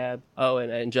taxi cab. Oh,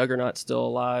 and Juggernaut's still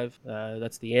alive.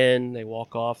 That's the end. They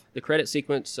walk off. The credit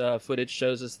sequence footage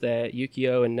shows us that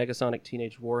Yukio and Negasonic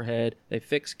Teenage Warhead, they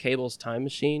fix Cable's time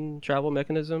machine travel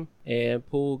mechanism, and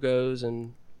Poole goes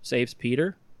and saves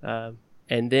Peter.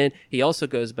 And then he also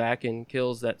goes back and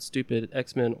kills that stupid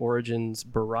X-Men Origins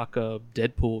Baraka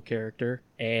Deadpool character,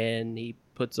 and he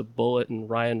puts a bullet in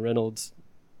Ryan Reynolds'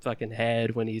 fucking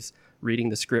head when he's reading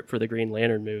the script for the Green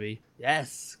Lantern movie.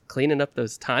 Yes, cleaning up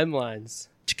those timelines.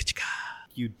 Chicka-chicka.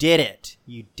 You did it.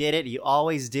 You did it. You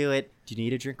always do it. Do you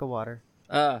need a drink of water?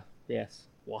 Yes,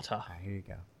 water. All right, here you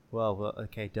go. Well,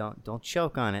 okay. Don't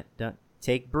choke on it. Don't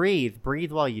breathe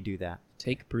while you do that.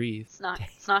 Breathe. It's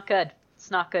not good. It's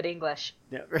not good English.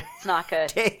 It's not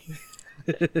good.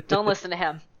 Don't listen to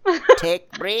him.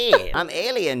 Take breathe. I'm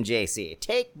alien, JC.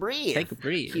 Take breathe.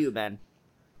 Human.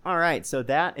 All right, so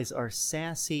that is our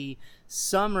sassy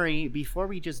summary. Before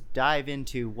we just dive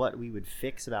into what we would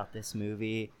fix about this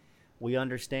movie, we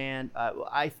understand.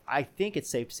 I think it's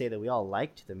safe to say that we all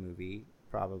liked the movie.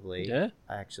 Probably. Yeah.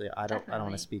 Actually, I don't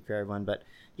want to speak for everyone, but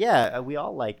yeah, we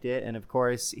all liked it. And of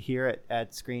course, here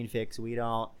at Screen Fix, we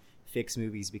don't fix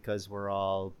movies because we're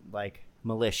all like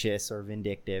malicious or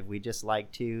vindictive. We just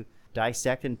like to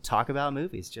dissect and talk about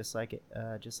movies, just like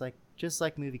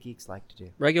movie geeks like to do.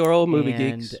 Regular old movie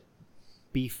geeks.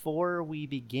 Before we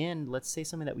begin, let's say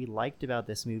something that we liked about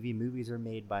this movie. Movies are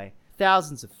made by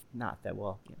thousands of,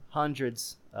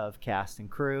 hundreds of cast and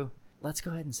crew. Let's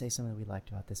go ahead and say something we liked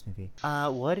about this movie.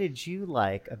 What did you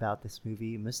like about this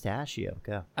movie, Mustachio?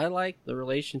 Go. I like the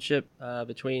relationship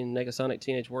between Negasonic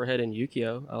Teenage Warhead and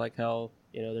Yukio. I like how,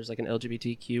 there's like an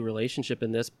LGBTQ relationship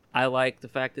in this. I like the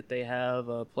fact that they have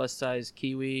a plus-size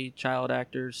Kiwi child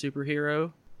actor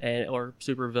superhero or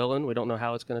supervillain. We don't know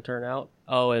how it's going to turn out.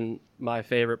 Oh, and my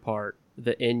favorite part,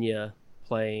 the Enya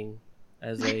playing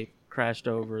as they crashed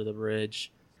over the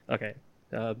bridge. Okay,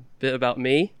 a bit about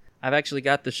me. I've actually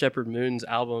got the Shepherd Moon's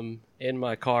album in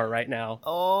my car right now.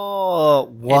 Oh,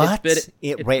 what? Right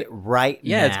now?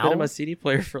 Yeah, it's been in my CD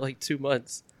player for like 2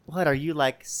 months. What, are you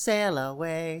like, sail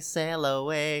away, sail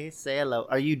away, sail away?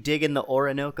 Are you digging the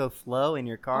Orinoco flow in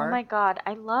your car? Oh my god,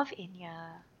 I love Enya.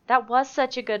 That was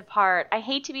such a good part. I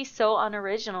hate to be so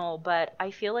unoriginal, but I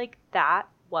feel like that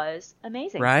was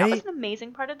amazing. Right? That was an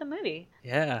amazing part of the movie.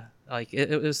 Yeah, like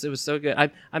it was so good.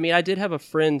 I mean, I did have a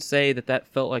friend say that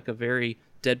felt like a very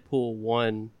Deadpool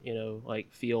 1,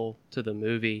 like feel to the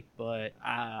movie, but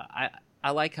I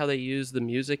like how they use the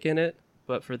music in it.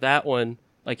 But for that one,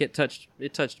 like it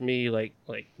touched me like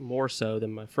more so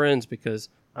than my friends, because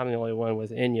I'm the only one with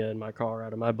Enya in my car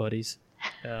out of my buddies.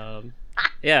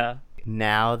 Yeah.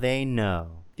 Now they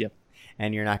know. Yep.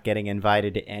 And you're not getting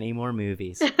invited to any more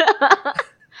movies.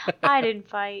 I'd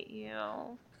invite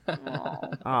you.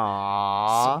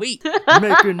 Aww. Sweet.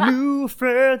 Making new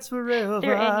friends forever.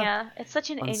 They're Enya. It's such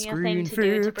an Enya thing to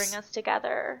do to bring us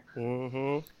together.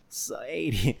 Mm-hmm. So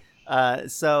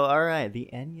all right, the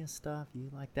Enya stuff,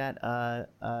 you like that?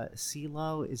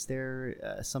 CeeLo, is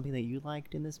there something that you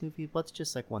liked in this movie? What's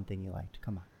just like one thing you liked?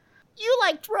 Come on. You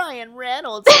liked Ryan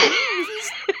Reynolds.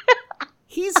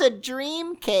 He's a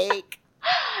dream cake.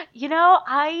 I don't know.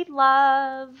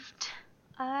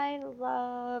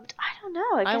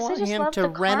 I guess I want just him love to the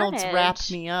Reynolds carnage. wrap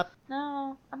me up.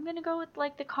 No, I'm gonna go with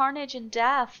like the carnage and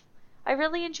death. I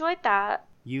really enjoyed that.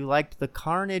 You liked the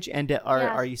carnage, and Yes.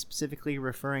 are you specifically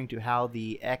referring to how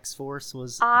the X-Force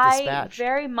was I dispatched?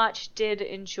 very much did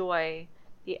enjoy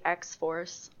the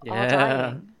X-Force all Yeah.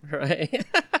 dying. Right.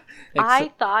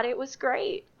 I thought it was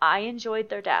great. I enjoyed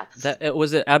their deaths.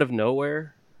 Was it out of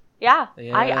nowhere? Yeah.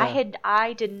 Yeah.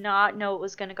 I did not know it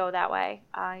was going to go that way.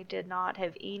 I did not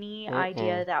have any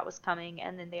idea that was coming,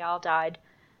 and then they all died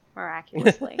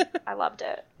miraculously. I loved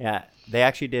it. Yeah, they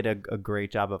actually did a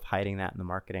great job of hiding that in the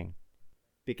marketing,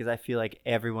 because I feel like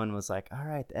everyone was like, all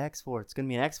right, the X-Force, it's going to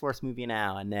be an X-Force movie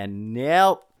now, and then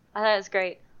nope. I thought it was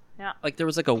great. Yeah. Like there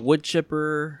was like a wood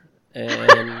chipper,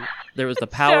 and there was the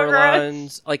power gross.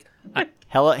 lines. Like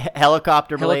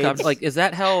Helicopter blades. Like, is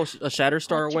that how a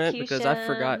Shatterstar went? Because I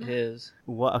forgot his.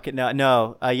 What? Okay,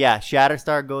 no. Yeah,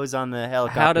 Shatterstar goes on the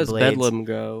helicopter. How does blades. Bedlam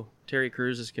go? Terry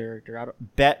Cruz's character.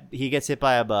 He gets hit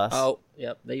by a bus. Oh,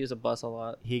 yep. They use a bus a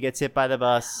lot. He gets hit by the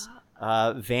bus.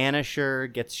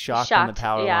 Vanisher gets shocked on the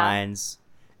power lines,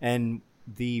 and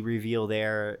the reveal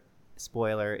there,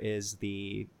 spoiler, is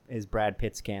Brad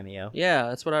Pitt's cameo. Yeah,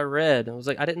 that's what I read. I was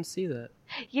like, I didn't see that.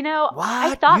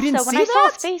 I thought You didn't so. When see I saw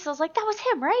that? his face, I was like, that was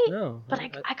him, right? No. But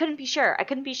I couldn't be sure.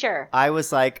 I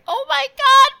was like, oh my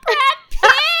god, Brad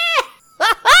Pitt!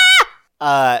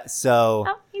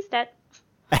 Oh, he's dead.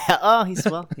 Oh, he's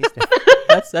dead.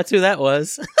 That's who that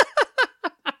was.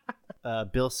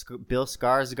 Bill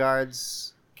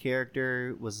Skarsgård's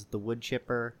character was the wood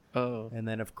chipper. Oh, And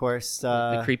then, of course,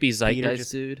 the creepy Peter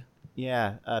Zeitgeist dude.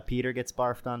 Yeah, Peter gets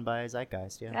barfed on by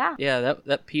Zeitgeist, yeah. Yeah. Yeah,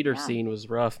 that Peter Yeah. scene was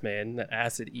rough, man. That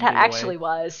acid eating That actually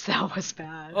away. was. That was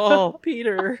bad. Oh,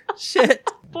 Peter. Shit.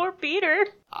 Poor Peter.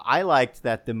 I liked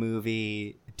that the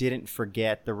movie didn't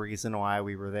forget the reason why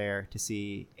we were there to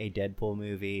see a Deadpool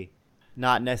movie.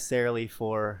 Not necessarily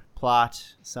for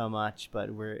plot so much, but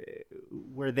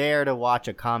we're there to watch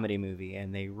a comedy movie,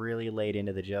 and they really laid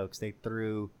into the jokes. They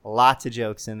threw lots of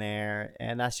jokes in there,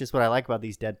 and that's just what I like about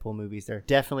these Deadpool movies. They're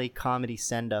definitely comedy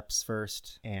send-ups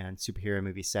first and superhero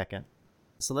movies second.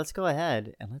 So let's go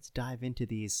ahead and let's dive into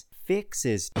these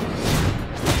fixes.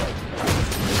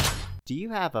 Do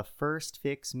you have a first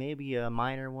fix, maybe a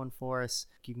minor one for us?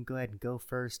 You can go ahead and go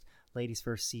first. Ladies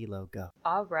first, CeeLo, go.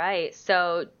 All right.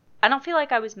 So I don't feel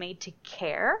like I was made to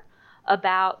care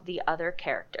about the other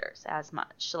characters as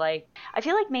much. Like, I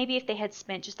feel like maybe if they had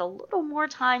spent just a little more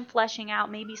time fleshing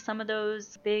out maybe some of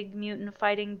those big mutant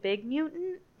fighting big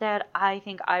mutant, that I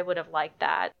think I would have liked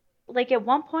that. Like, at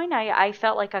one point I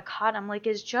felt like I'm like,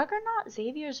 is Juggernaut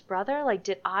Xavier's brother? Like,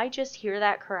 did I just hear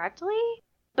that correctly?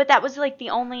 But that was like the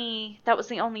only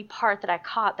part that I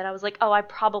caught that I was like, oh, I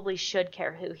probably should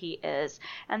care who he is.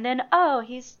 And then, oh,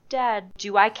 he's dead.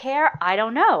 Do I care? I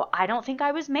don't know. I don't think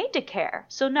I was made to care.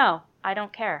 So no, I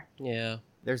don't care. Yeah.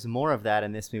 There's more of that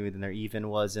in this movie than there even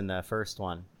was in the first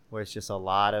one, where it's just a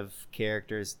lot of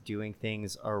characters doing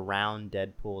things around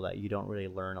Deadpool that you don't really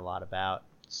learn a lot about.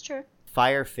 It's true.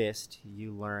 Fire Fist,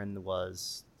 you learned,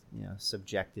 was,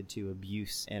 subjected to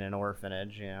abuse in an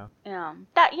orphanage,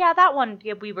 That one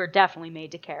we were definitely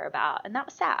made to care about, and that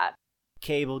was sad.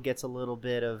 Cable gets a little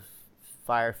bit of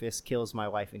Fire Fist kills my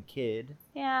wife and kid.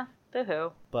 Yeah,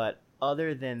 boo-hoo. But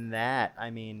other than that, I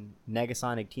mean,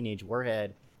 Negasonic Teenage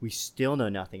Warhead, we still know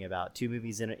nothing about. 2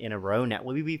 movies in a row now.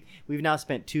 We've now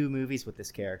spent 2 movies with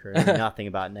this character and know nothing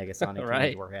about Negasonic Right.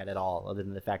 Teenage Warhead at all, other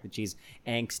than the fact that she's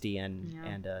angsty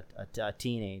and a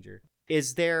teenager.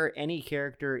 Is there any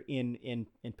character in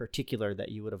particular that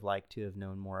you would have liked to have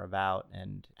known more about,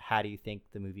 and how do you think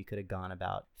the movie could have gone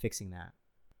about fixing that?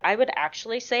 I would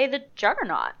actually say the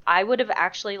Juggernaut. I would have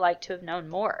actually liked to have known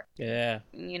more. Yeah.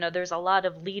 There's a lot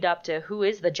of lead up to who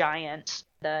is the giant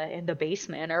in the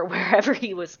basement or wherever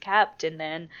he was kept, and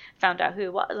then found out who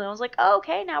it was. And I was like, oh,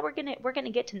 okay, now we're gonna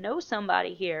get to know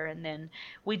somebody here. And then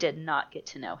we did not get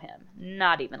to know him,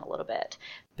 not even a little bit.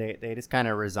 They just kind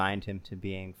of resigned him to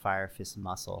being Fire Fist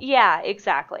muscle. Yeah,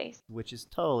 exactly. Which is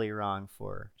totally wrong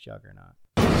for Juggernaut.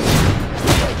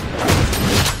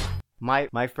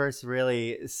 My first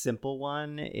really simple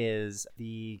one is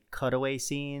the cutaway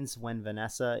scenes when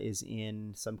Vanessa is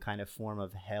in some kind of form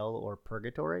of hell or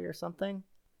purgatory or something.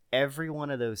 Every one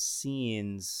of those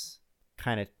scenes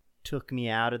kind of took me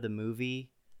out of the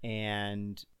movie,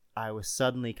 and I was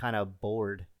suddenly kind of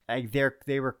bored.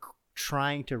 They were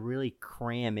trying to really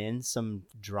cram in some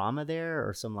drama there,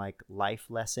 or some like life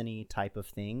lesson-y type of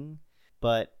thing,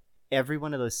 but every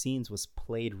one of those scenes was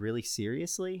played really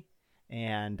seriously.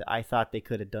 And I thought they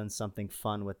could have done something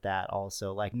fun with that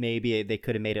also. Like, maybe they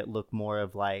could have made it look more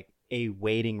of like a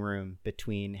waiting room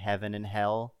between heaven and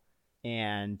hell.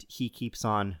 And he keeps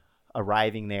on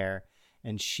arriving there,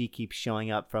 and she keeps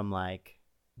showing up from like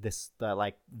this,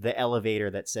 like the elevator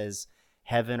that says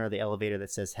heaven or the elevator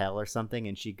that says hell or something.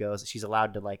 And she's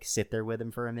allowed to like sit there with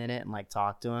him for a minute and like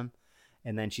talk to him.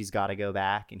 And then she's got to go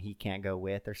back, and he can't go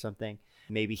with or something.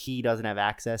 Maybe he doesn't have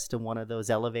access to one of those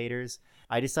elevators.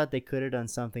 I just thought they could have done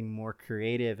something more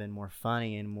creative and more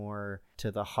funny and more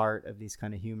to the heart of these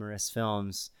kind of humorous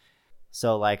films.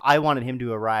 So like, I wanted him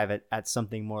to arrive at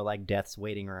something more like Death's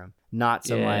Waiting Room, not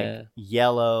some like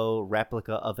yellow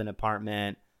replica of an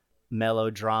apartment,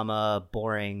 melodrama,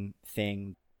 boring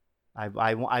thing.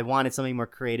 I wanted something more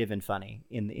creative and funny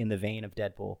in the vein of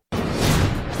Deadpool.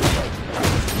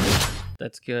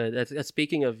 That's good. That's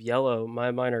speaking of yellow,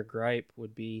 my minor gripe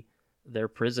would be their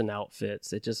prison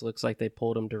outfits. It just looks like they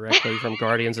pulled them directly from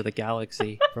Guardians of the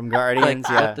Galaxy. From Guardians,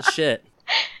 like, yeah. What the shit?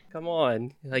 Come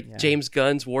on. Like, Yeah. James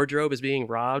Gunn's wardrobe is being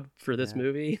robbed for this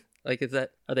movie. Like,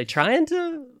 are they trying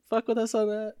to fuck with us on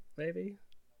that? Maybe.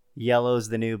 Yellow's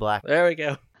the new black. There we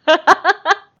go.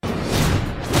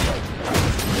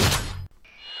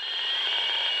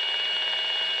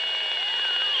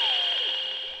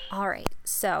 All right,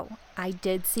 so I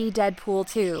did see Deadpool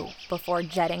 2 before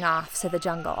jetting off to the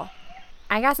jungle.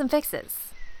 I got some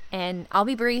fixes, and I'll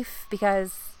be brief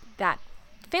because that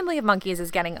family of monkeys is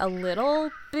getting a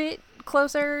little bit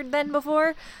closer than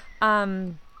before.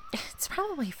 It's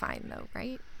probably fine though,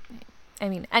 right? I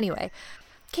mean, anyway,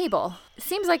 Cable.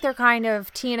 Seems like they're kind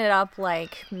of teeing it up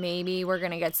like maybe we're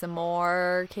going to get some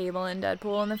more Cable and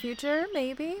Deadpool in the future.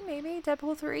 Maybe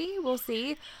Deadpool 3. We'll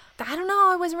see. I don't know.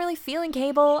 I wasn't really feeling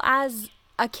Cable as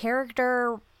a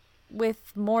character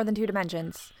with more than 2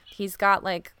 dimensions. He's got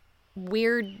like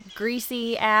weird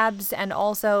greasy abs and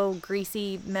also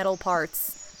greasy metal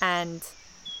parts and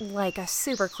like a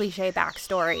super cliche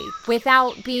backstory.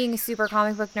 Without being a super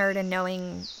comic book nerd and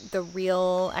knowing the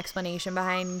real explanation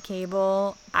behind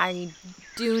Cable, I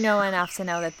do know enough to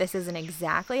know that this isn't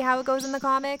exactly how it goes in the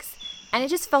comics, and it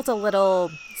just felt a little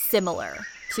similar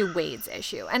to Wade's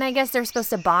issue. And I guess they're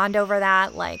supposed to bond over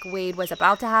that, like Wade was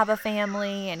about to have a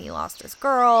family and he lost his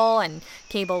girl, and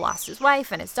Cable lost his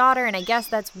wife and his daughter, and I guess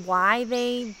that's why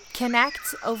they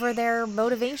connect over their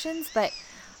motivations, but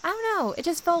I don't know, it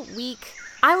just felt weak.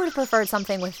 I would have preferred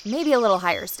something with maybe a little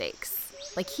higher stakes.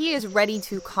 Like, he is ready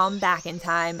to come back in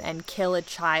time and kill a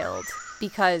child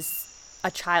because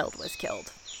a child was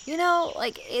killed. You know,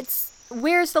 like,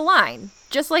 where's the line?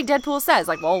 Just like Deadpool says,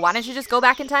 like, well, why don't you just go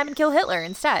back in time and kill Hitler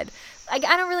instead? Like,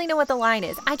 I don't really know what the line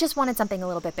is. I just wanted something a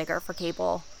little bit bigger for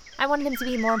Cable. I wanted him to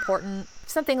be more important,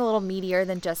 something a little meatier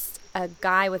than just a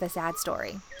guy with a sad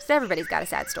story. Because everybody's got a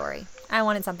sad story. I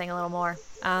wanted something a little more.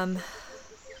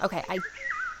 Okay,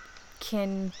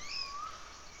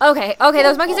 Okay,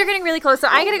 those monkeys are getting really close, so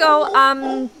I gotta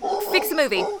go, fix the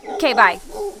movie. Okay, bye.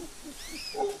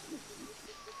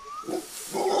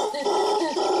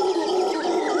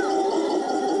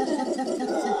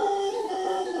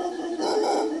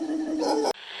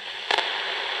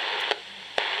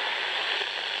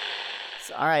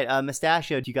 All right,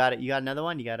 Mustachio, you got another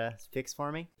one? You got a fix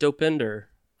for me? Dopinder.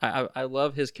 I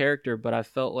love his character, but I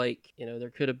felt like,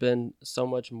 there could have been so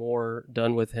much more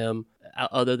done with him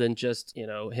other than just,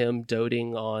 him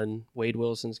doting on Wade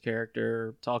Wilson's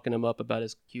character, talking him up about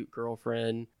his cute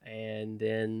girlfriend, and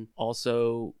then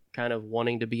also kind of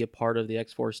wanting to be a part of the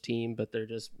X-Force team, but they're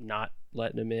just not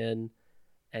letting him in.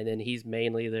 And then he's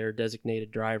mainly their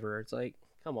designated driver. It's like,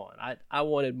 come on. I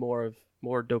wanted more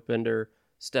Dopinder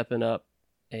stepping up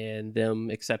and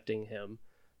them accepting him.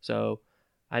 So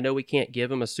I know we can't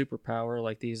give him a superpower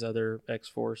like these other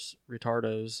X-Force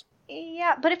retardos.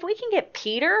 Yeah, but if we can get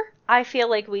Peter, I feel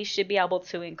like we should be able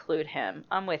to include him.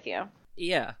 I'm with you.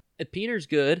 Yeah, Peter's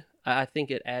good. I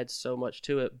think it adds so much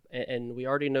to it, and we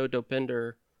already know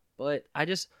Dopinder, but I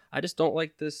just don't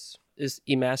like this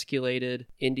emasculated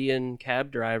Indian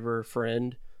cab driver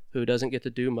friend who doesn't get to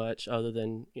do much other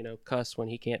than, cuss when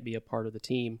he can't be a part of the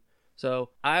team.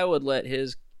 So I would let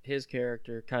his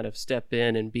character kind of step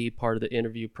in and be part of the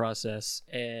interview process,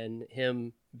 and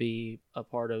him be a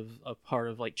part of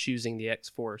like choosing the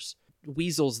X-Force.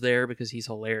 Weasel's there because he's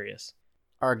hilarious.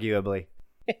 Arguably.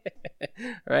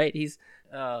 Right?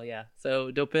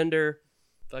 So Dopinder,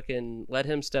 fucking let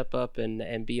him step up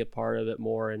and be a part of it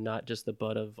more, and not just the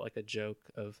butt of like a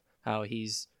joke of how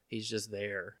he's just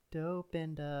there.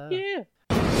 Dopinder. Yeah.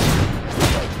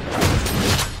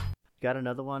 Got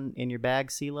another one in your bag,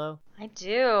 CeeLo? I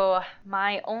do.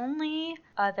 My only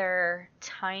other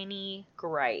tiny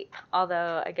gripe,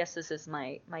 although I guess this is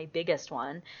my biggest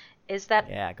one, is that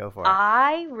go for it.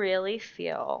 I really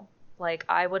feel like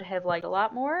I would have liked a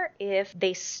lot more if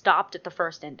they stopped at the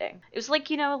first ending. It was like,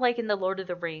 like in the Lord of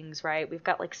the Rings, right? We've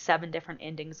got like 7 different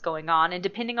endings going on, and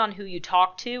depending on who you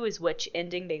talk to is which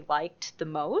ending they liked the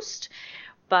most.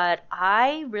 But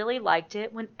I really liked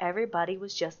it when everybody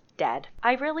was just dead.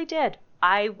 I really did.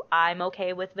 I'm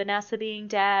okay with Vanessa being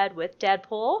dead, with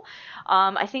Deadpool.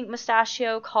 I think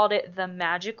Mustachio called it the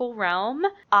magical realm.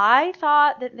 I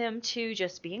thought that them two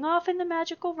just being off in the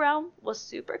magical realm was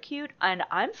super cute, and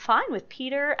I'm fine with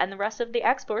Peter and the rest of the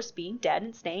X-Force being dead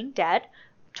and staying dead.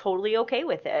 Totally okay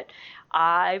with it.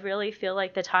 I really feel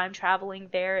like the time traveling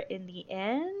there in the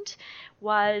end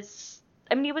was...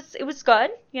 it was good,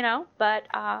 but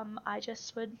I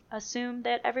just would assume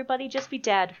that everybody just be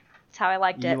dead. That's how I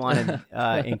liked it. You wanted,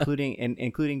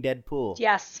 including Deadpool.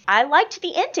 Yes, I liked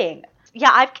the ending.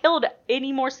 Yeah, I've killed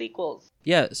any more sequels.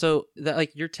 Yeah, so that,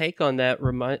 like, your take on that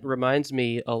reminds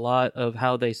me a lot of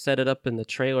how they set it up in the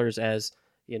trailers as,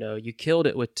 you killed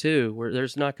it with 2, where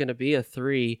there's not going to be a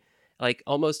 3. Like,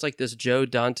 almost like this Joe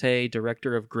Dante,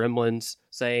 director of Gremlins,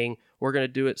 saying, we're going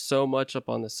to do it so much up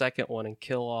on the second one and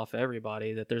kill off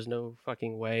everybody that there's no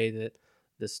fucking way that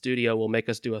the studio will make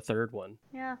us do a 3rd one.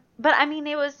 Yeah. But,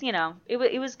 it was,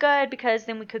 it was good because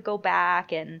then we could go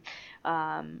back and,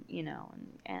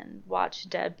 and watch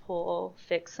Deadpool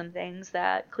fix some things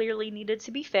that clearly needed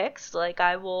to be fixed. Like,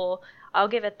 I'll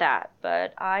give it that.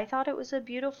 But I thought it was a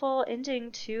beautiful ending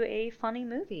to a funny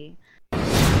movie.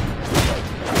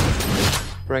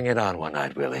 Bring it on,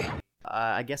 One-Eyed Willie.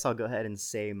 I guess I'll go ahead and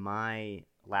say my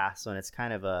last one. It's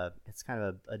kind of a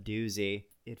doozy.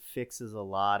 It fixes a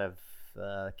lot of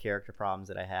character problems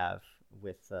that I have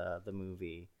with the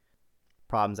movie.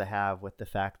 Problems I have with the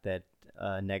fact that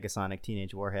Negasonic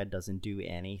Teenage Warhead doesn't do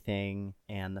anything,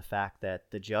 and the fact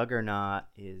that the Juggernaut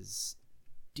is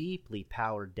deeply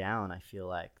powered down. I feel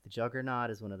like the Juggernaut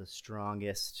is one of the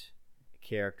strongest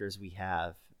characters we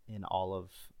have in all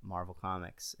of Marvel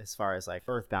Comics as far as like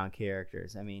Earthbound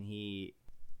characters. I mean, he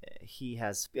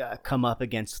has come up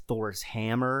against Thor's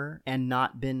hammer and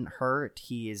not been hurt.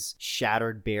 He has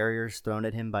shattered barriers thrown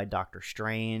at him by Doctor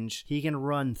Strange. He can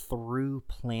run through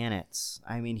planets.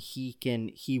 I mean,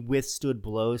 he withstood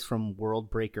blows from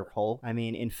Worldbreaker Hulk. I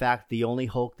mean, in fact, the only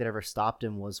Hulk that ever stopped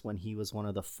him was when he was one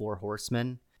of the Four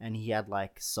Horsemen and he had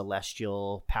like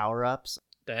celestial power-ups.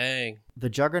 Dang. The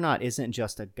Juggernaut isn't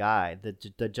just a guy.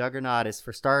 The Juggernaut is,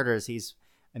 for starters, he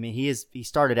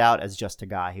started out as just a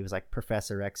guy. He was like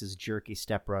Professor X's jerky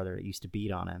stepbrother that used to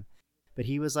beat on him. But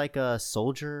he was like a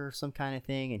soldier or some kind of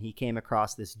thing, and he came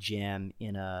across this gem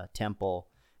in a temple,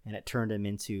 and it turned him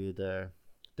into the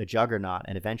Juggernaut,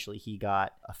 and eventually he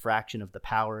got a fraction of the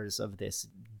powers of this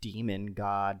demon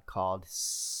god called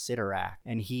Sidorak.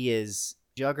 And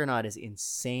Juggernaut is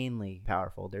insanely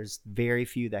powerful. There's very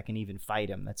few that can even fight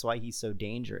him. That's why he's so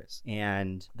dangerous.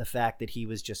 And the fact that he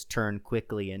was just turned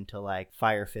quickly into like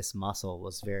Fire Fist muscle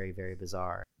was very, very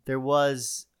bizarre. There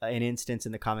was an instance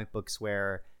in the comic books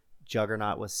where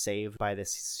Juggernaut was saved by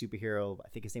this superhero. I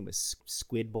think his name was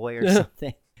Squid Boy or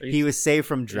something. He was saved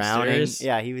from drowning.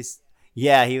 Yeah,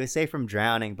 he was saved from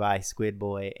drowning by Squid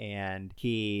Boy, and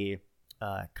he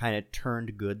kind of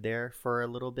turned good there for a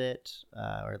little bit,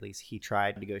 or at least he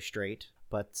tried to go straight.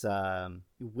 But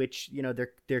which, you know,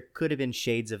 there could have been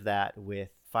shades of that with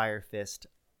Fire Fist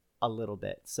a little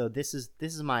bit. So this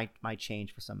is my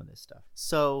change for some of this stuff.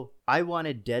 So I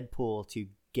wanted Deadpool to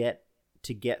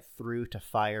get through to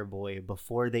Fireboy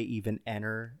before they even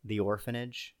enter the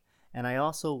orphanage, and I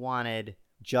also wanted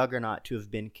Juggernaut to have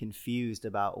been confused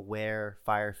about where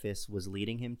Fire Fist was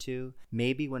leading him to.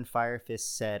 Maybe when Fire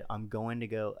Fist said, I'm going to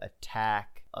go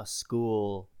attack a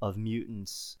school of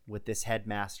mutants with this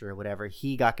headmaster or whatever,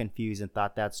 he got confused and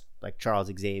thought that's like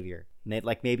Charles Xavier.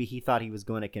 Like maybe he thought he was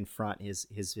going to confront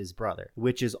his brother,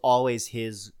 which is always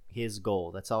his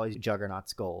goal. That's always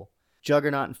Juggernaut's goal.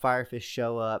 Juggernaut and Fire Fist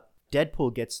show up.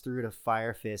 Deadpool gets through to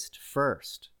Fire Fist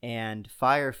first, and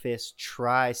Fire Fist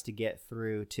tries to get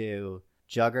through to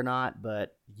Juggernaut,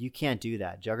 but you can't do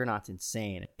that. Juggernaut's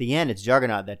insane. At the end, it's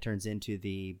Juggernaut that turns into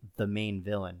the main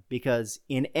villain, because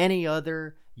in any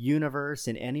other universe,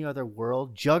 in any other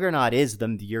world, Juggernaut is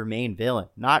your main villain,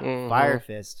 not Fire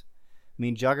Fist. I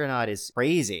mean, Juggernaut is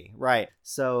crazy, right?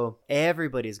 So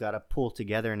everybody's got to pull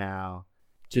together now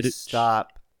to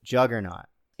stop Juggernaut.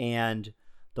 And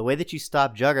the way that you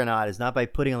stop Juggernaut is not by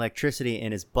putting electricity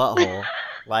in his butthole,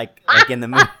 like in the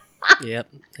movie.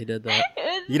 Yep, he did that.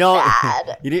 You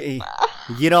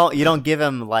don't give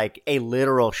him like a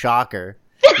literal shocker.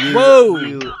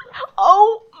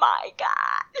 Oh my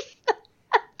god.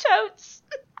 Totes.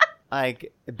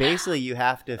 Like basically you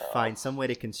have to find some way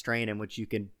to constrain him, which you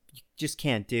just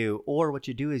can't do. Or what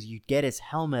you do is you get his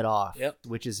helmet off,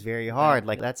 which is very hard.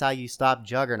 Like that's how you stop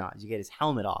Juggernaut. You get his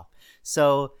helmet off.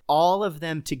 So all of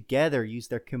them together use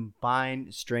their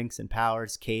combined strengths and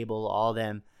powers, Cable, all of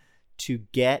them, to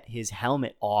get his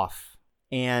helmet off.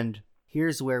 And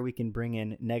here's where we can bring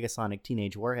in Negasonic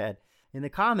Teenage Warhead. In the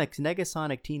comics,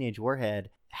 Negasonic Teenage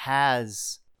Warhead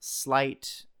has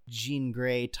slight Jean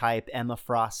Grey type, Emma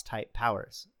Frost type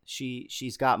powers.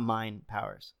 She's got mind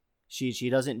powers. She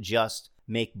doesn't just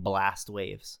make blast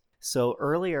waves. So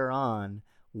earlier on,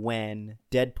 when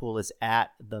Deadpool is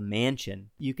at the mansion,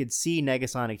 you could see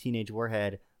Negasonic Teenage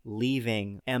Warhead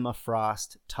leaving Emma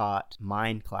Frost taught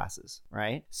mind classes,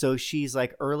 right? So she's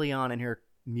like early on in her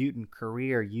mutant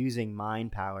career using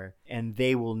mind power, and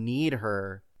they will need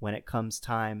her when it comes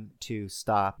time to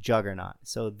stop Juggernaut.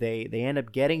 So they end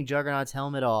up getting Juggernaut's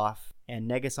helmet off, and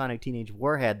Negasonic Teenage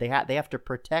Warhead, they have to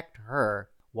protect her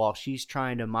while she's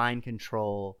trying to mind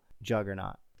control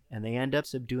Juggernaut, and they end up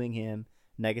subduing him.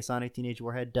 Negasonic Teenage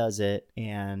Warhead does it,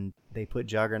 and they put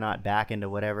Juggernaut back into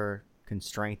whatever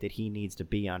constraint that he needs to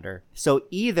be under. So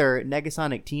either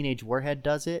Negasonic Teenage Warhead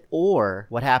does it, or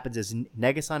what happens is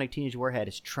Negasonic Teenage Warhead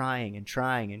is trying and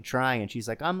trying and trying, and she's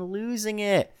like, I'm losing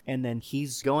it. And then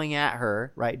he's going at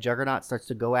her, right? Juggernaut starts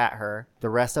to go at her. The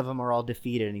rest of them are all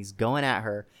defeated, and he's going at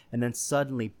her. And then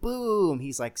suddenly, boom,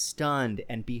 he's like stunned.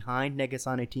 And behind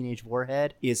Negasonic Teenage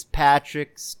Warhead is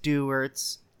Patrick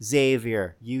Stewart's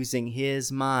Xavier using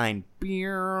his mind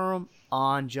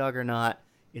on Juggernaut.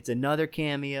 It's another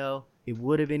cameo. It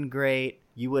would have been great.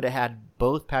 You would have had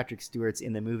both Patrick Stewarts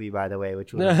in the movie, by the way,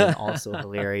 which would have been also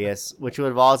hilarious, which would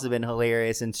have also been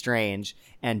hilarious and strange.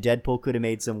 And Deadpool could have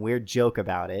made some weird joke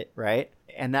about it, right?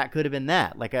 And that could have been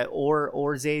that.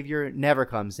 Or Xavier never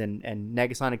comes and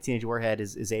Negasonic Teenage Warhead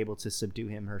is able to subdue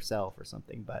him herself or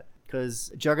something. But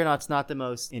because Juggernaut's not the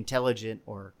most intelligent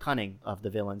or cunning of the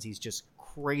villains, he's just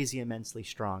crazy immensely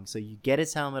strong. So you get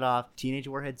his helmet off, Teenage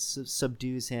Warhead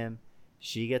subdues him.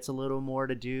 She gets a little more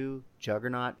to do.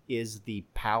 Juggernaut is the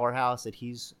powerhouse that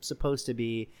he's supposed to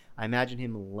be. I imagine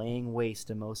him laying waste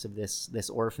to most of this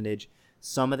orphanage.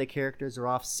 Some of the characters are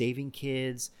off saving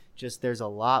kids. Just there's a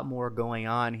lot more going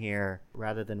on here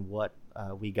rather than what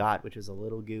we got, which was a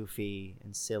little goofy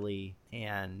and silly.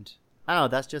 And I don't know,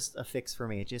 that's just a fix for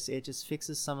me. It just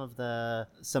fixes some of the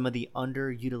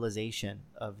underutilization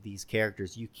of these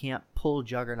characters. You can't pull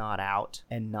Juggernaut out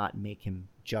and not make him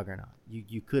Juggernaut.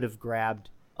 You could have grabbed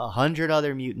 100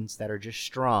 other mutants that are just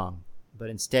strong, but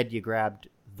instead you grabbed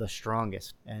the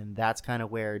strongest, and that's kind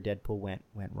of where Deadpool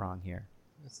went wrong here.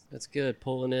 That's good,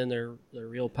 pulling in their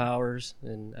real powers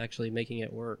and actually making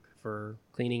it work for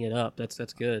cleaning it up. That's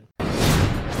good.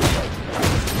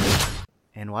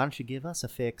 And why don't you give us a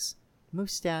fix,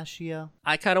 Mustachio?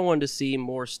 I kind of wanted to see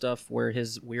more stuff where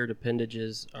his weird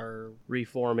appendages are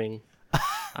reforming.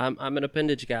 I'm an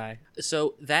appendage guy.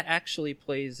 So that actually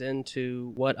plays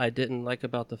into what I didn't like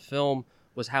about the film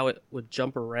was how it would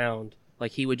jump around.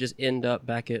 Like he would just end up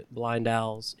back at Blind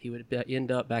Owl's. He would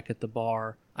end up back at the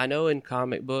bar. I know in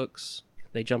comic books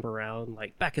they jump around,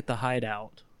 like back at the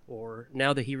hideout, or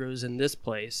now the hero's in this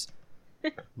place.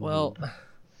 Well,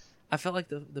 I felt like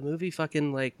the movie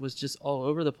fucking like was just all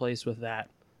over the place with that.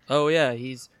 Oh yeah,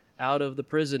 he's out of the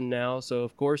prison now, so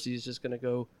of course he's just going to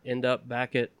go end up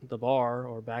back at the bar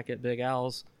or back at Big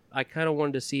Al's. I kind of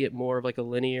wanted to see it more of like a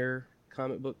linear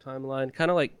comic book timeline,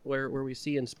 kind of like where we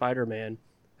see in Spider-Man,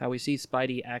 how we see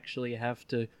Spidey actually have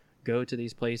to go to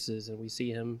these places and we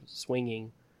see him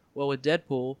swinging. Well, with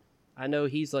Deadpool, I know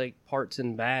he's like parts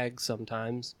in bags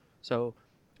sometimes, so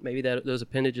maybe those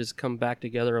appendages come back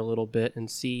together a little bit and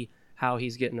see how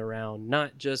he's getting around,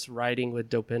 not just riding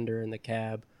with Dopinder in the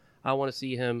cab. I want to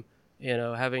see him,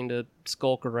 having to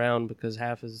skulk around because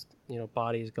half his,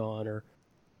 body's gone, or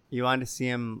you want to see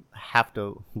him have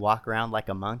to walk around like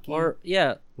a monkey, or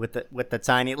yeah, with the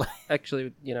tiny leg.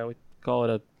 Actually, we call it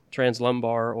a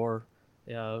translumbar or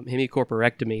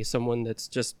hemicorporectomy. Someone that's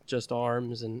just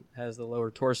arms and has the lower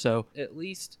torso. At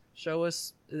least show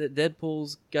us that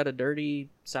Deadpool's got a dirty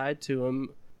side to him,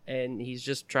 and he's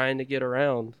just trying to get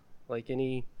around like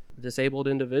any disabled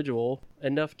individual,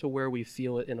 enough to where we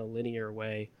feel it in a linear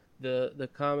way. The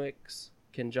comics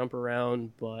can jump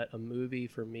around, but a movie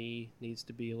for me needs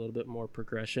to be a little bit more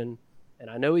progression. And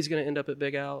I know he's going to end up at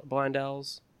Blind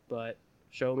Owl's, but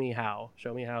show me how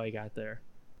he got there.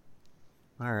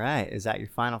 All right, is that your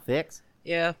final fix?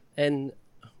 Yeah, and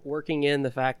working in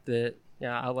the fact that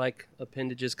I like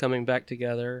appendages coming back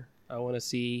together. I want to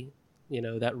see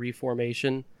that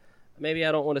reformation. Maybe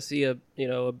I don't want to see a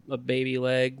baby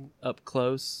leg up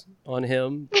close on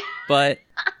him, but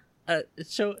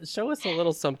show us a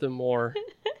little something more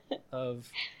of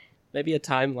maybe a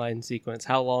timeline sequence,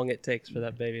 how long it takes for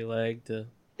that baby leg to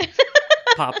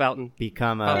pop out and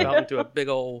pop out into a big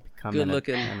old good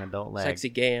looking an adult leg. Sexy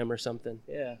gam or something.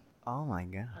 Yeah. Oh my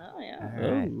god. Oh yeah. All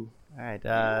right.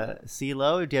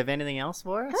 CeeLo, do you have anything else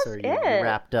for us? That's or it. You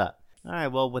wrapped up? All right,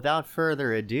 well, without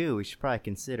further ado, we should probably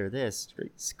consider this.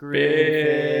 Screen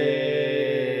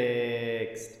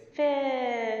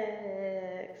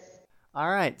Fix. All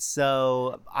right,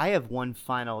 so I have one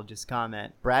final just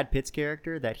comment. Brad Pitt's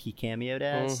character that he cameoed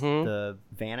as, the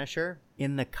Vanisher,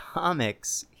 in the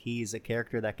comics, he's a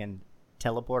character that can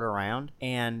teleport around,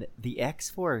 and the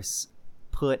X-Force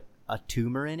put a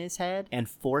tumor in his head and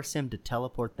force him to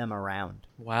teleport them around.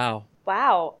 Wow.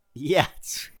 Yeah.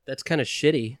 That's kind of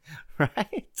shitty.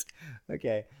 Right?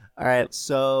 Okay. All right.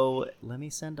 So let me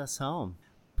send us home.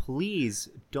 Please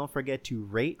don't forget to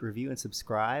rate, review, and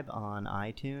subscribe on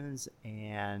iTunes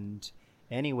and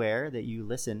anywhere that you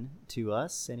listen to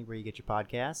us, anywhere you get your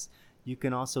podcasts. You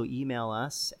can also email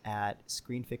us at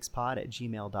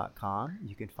screenfixpod@gmail.com.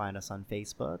 You can find us on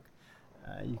Facebook.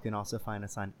 You can also find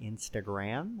us on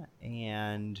Instagram.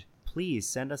 And please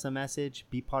send us a message.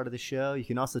 Be part of the show. You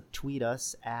can also tweet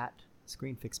us at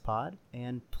ScreenFixPod.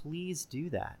 And please do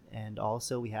that. And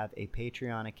also we have a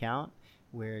Patreon account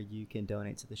where you can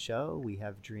donate to the show. We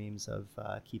have dreams of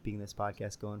keeping this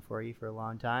podcast going for you for a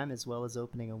long time, as well as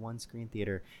opening a one-screen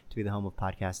theater to be the home of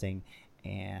podcasting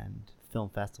and film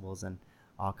festivals and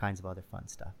all kinds of other fun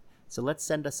stuff. So let's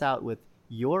send us out with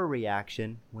your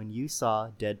reaction when you saw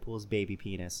Deadpool's baby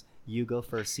penis. You go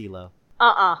first, CeeLo.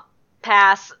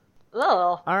 Pass.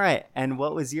 Ugh. All right, and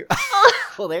what was your...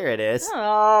 Well, there it is.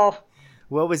 Oh.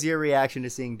 What was your reaction to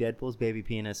seeing Deadpool's baby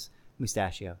penis,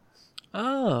 Mustachio?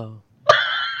 Oh.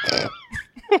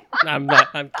 I'm not.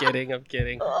 I'm kidding. I'm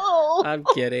kidding. Oh. I'm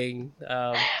kidding.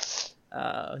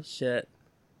 Shit.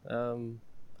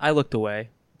 I looked away.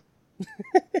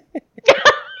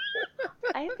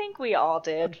 I think we all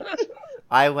did.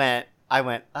 I went,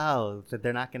 oh,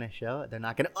 they're not going to show it? They're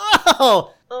not going to...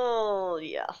 Oh! Oh,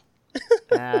 yeah.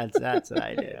 That's what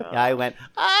I did. Yeah, I went,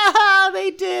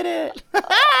 they did it!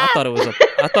 I thought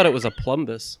it was a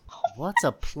plumbus. What's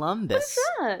a plumbus? What's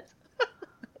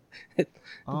that?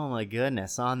 Oh my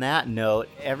goodness. On that note,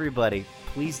 everybody,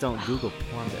 please don't Google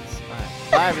plumbus. All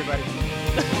right. Bye, everybody.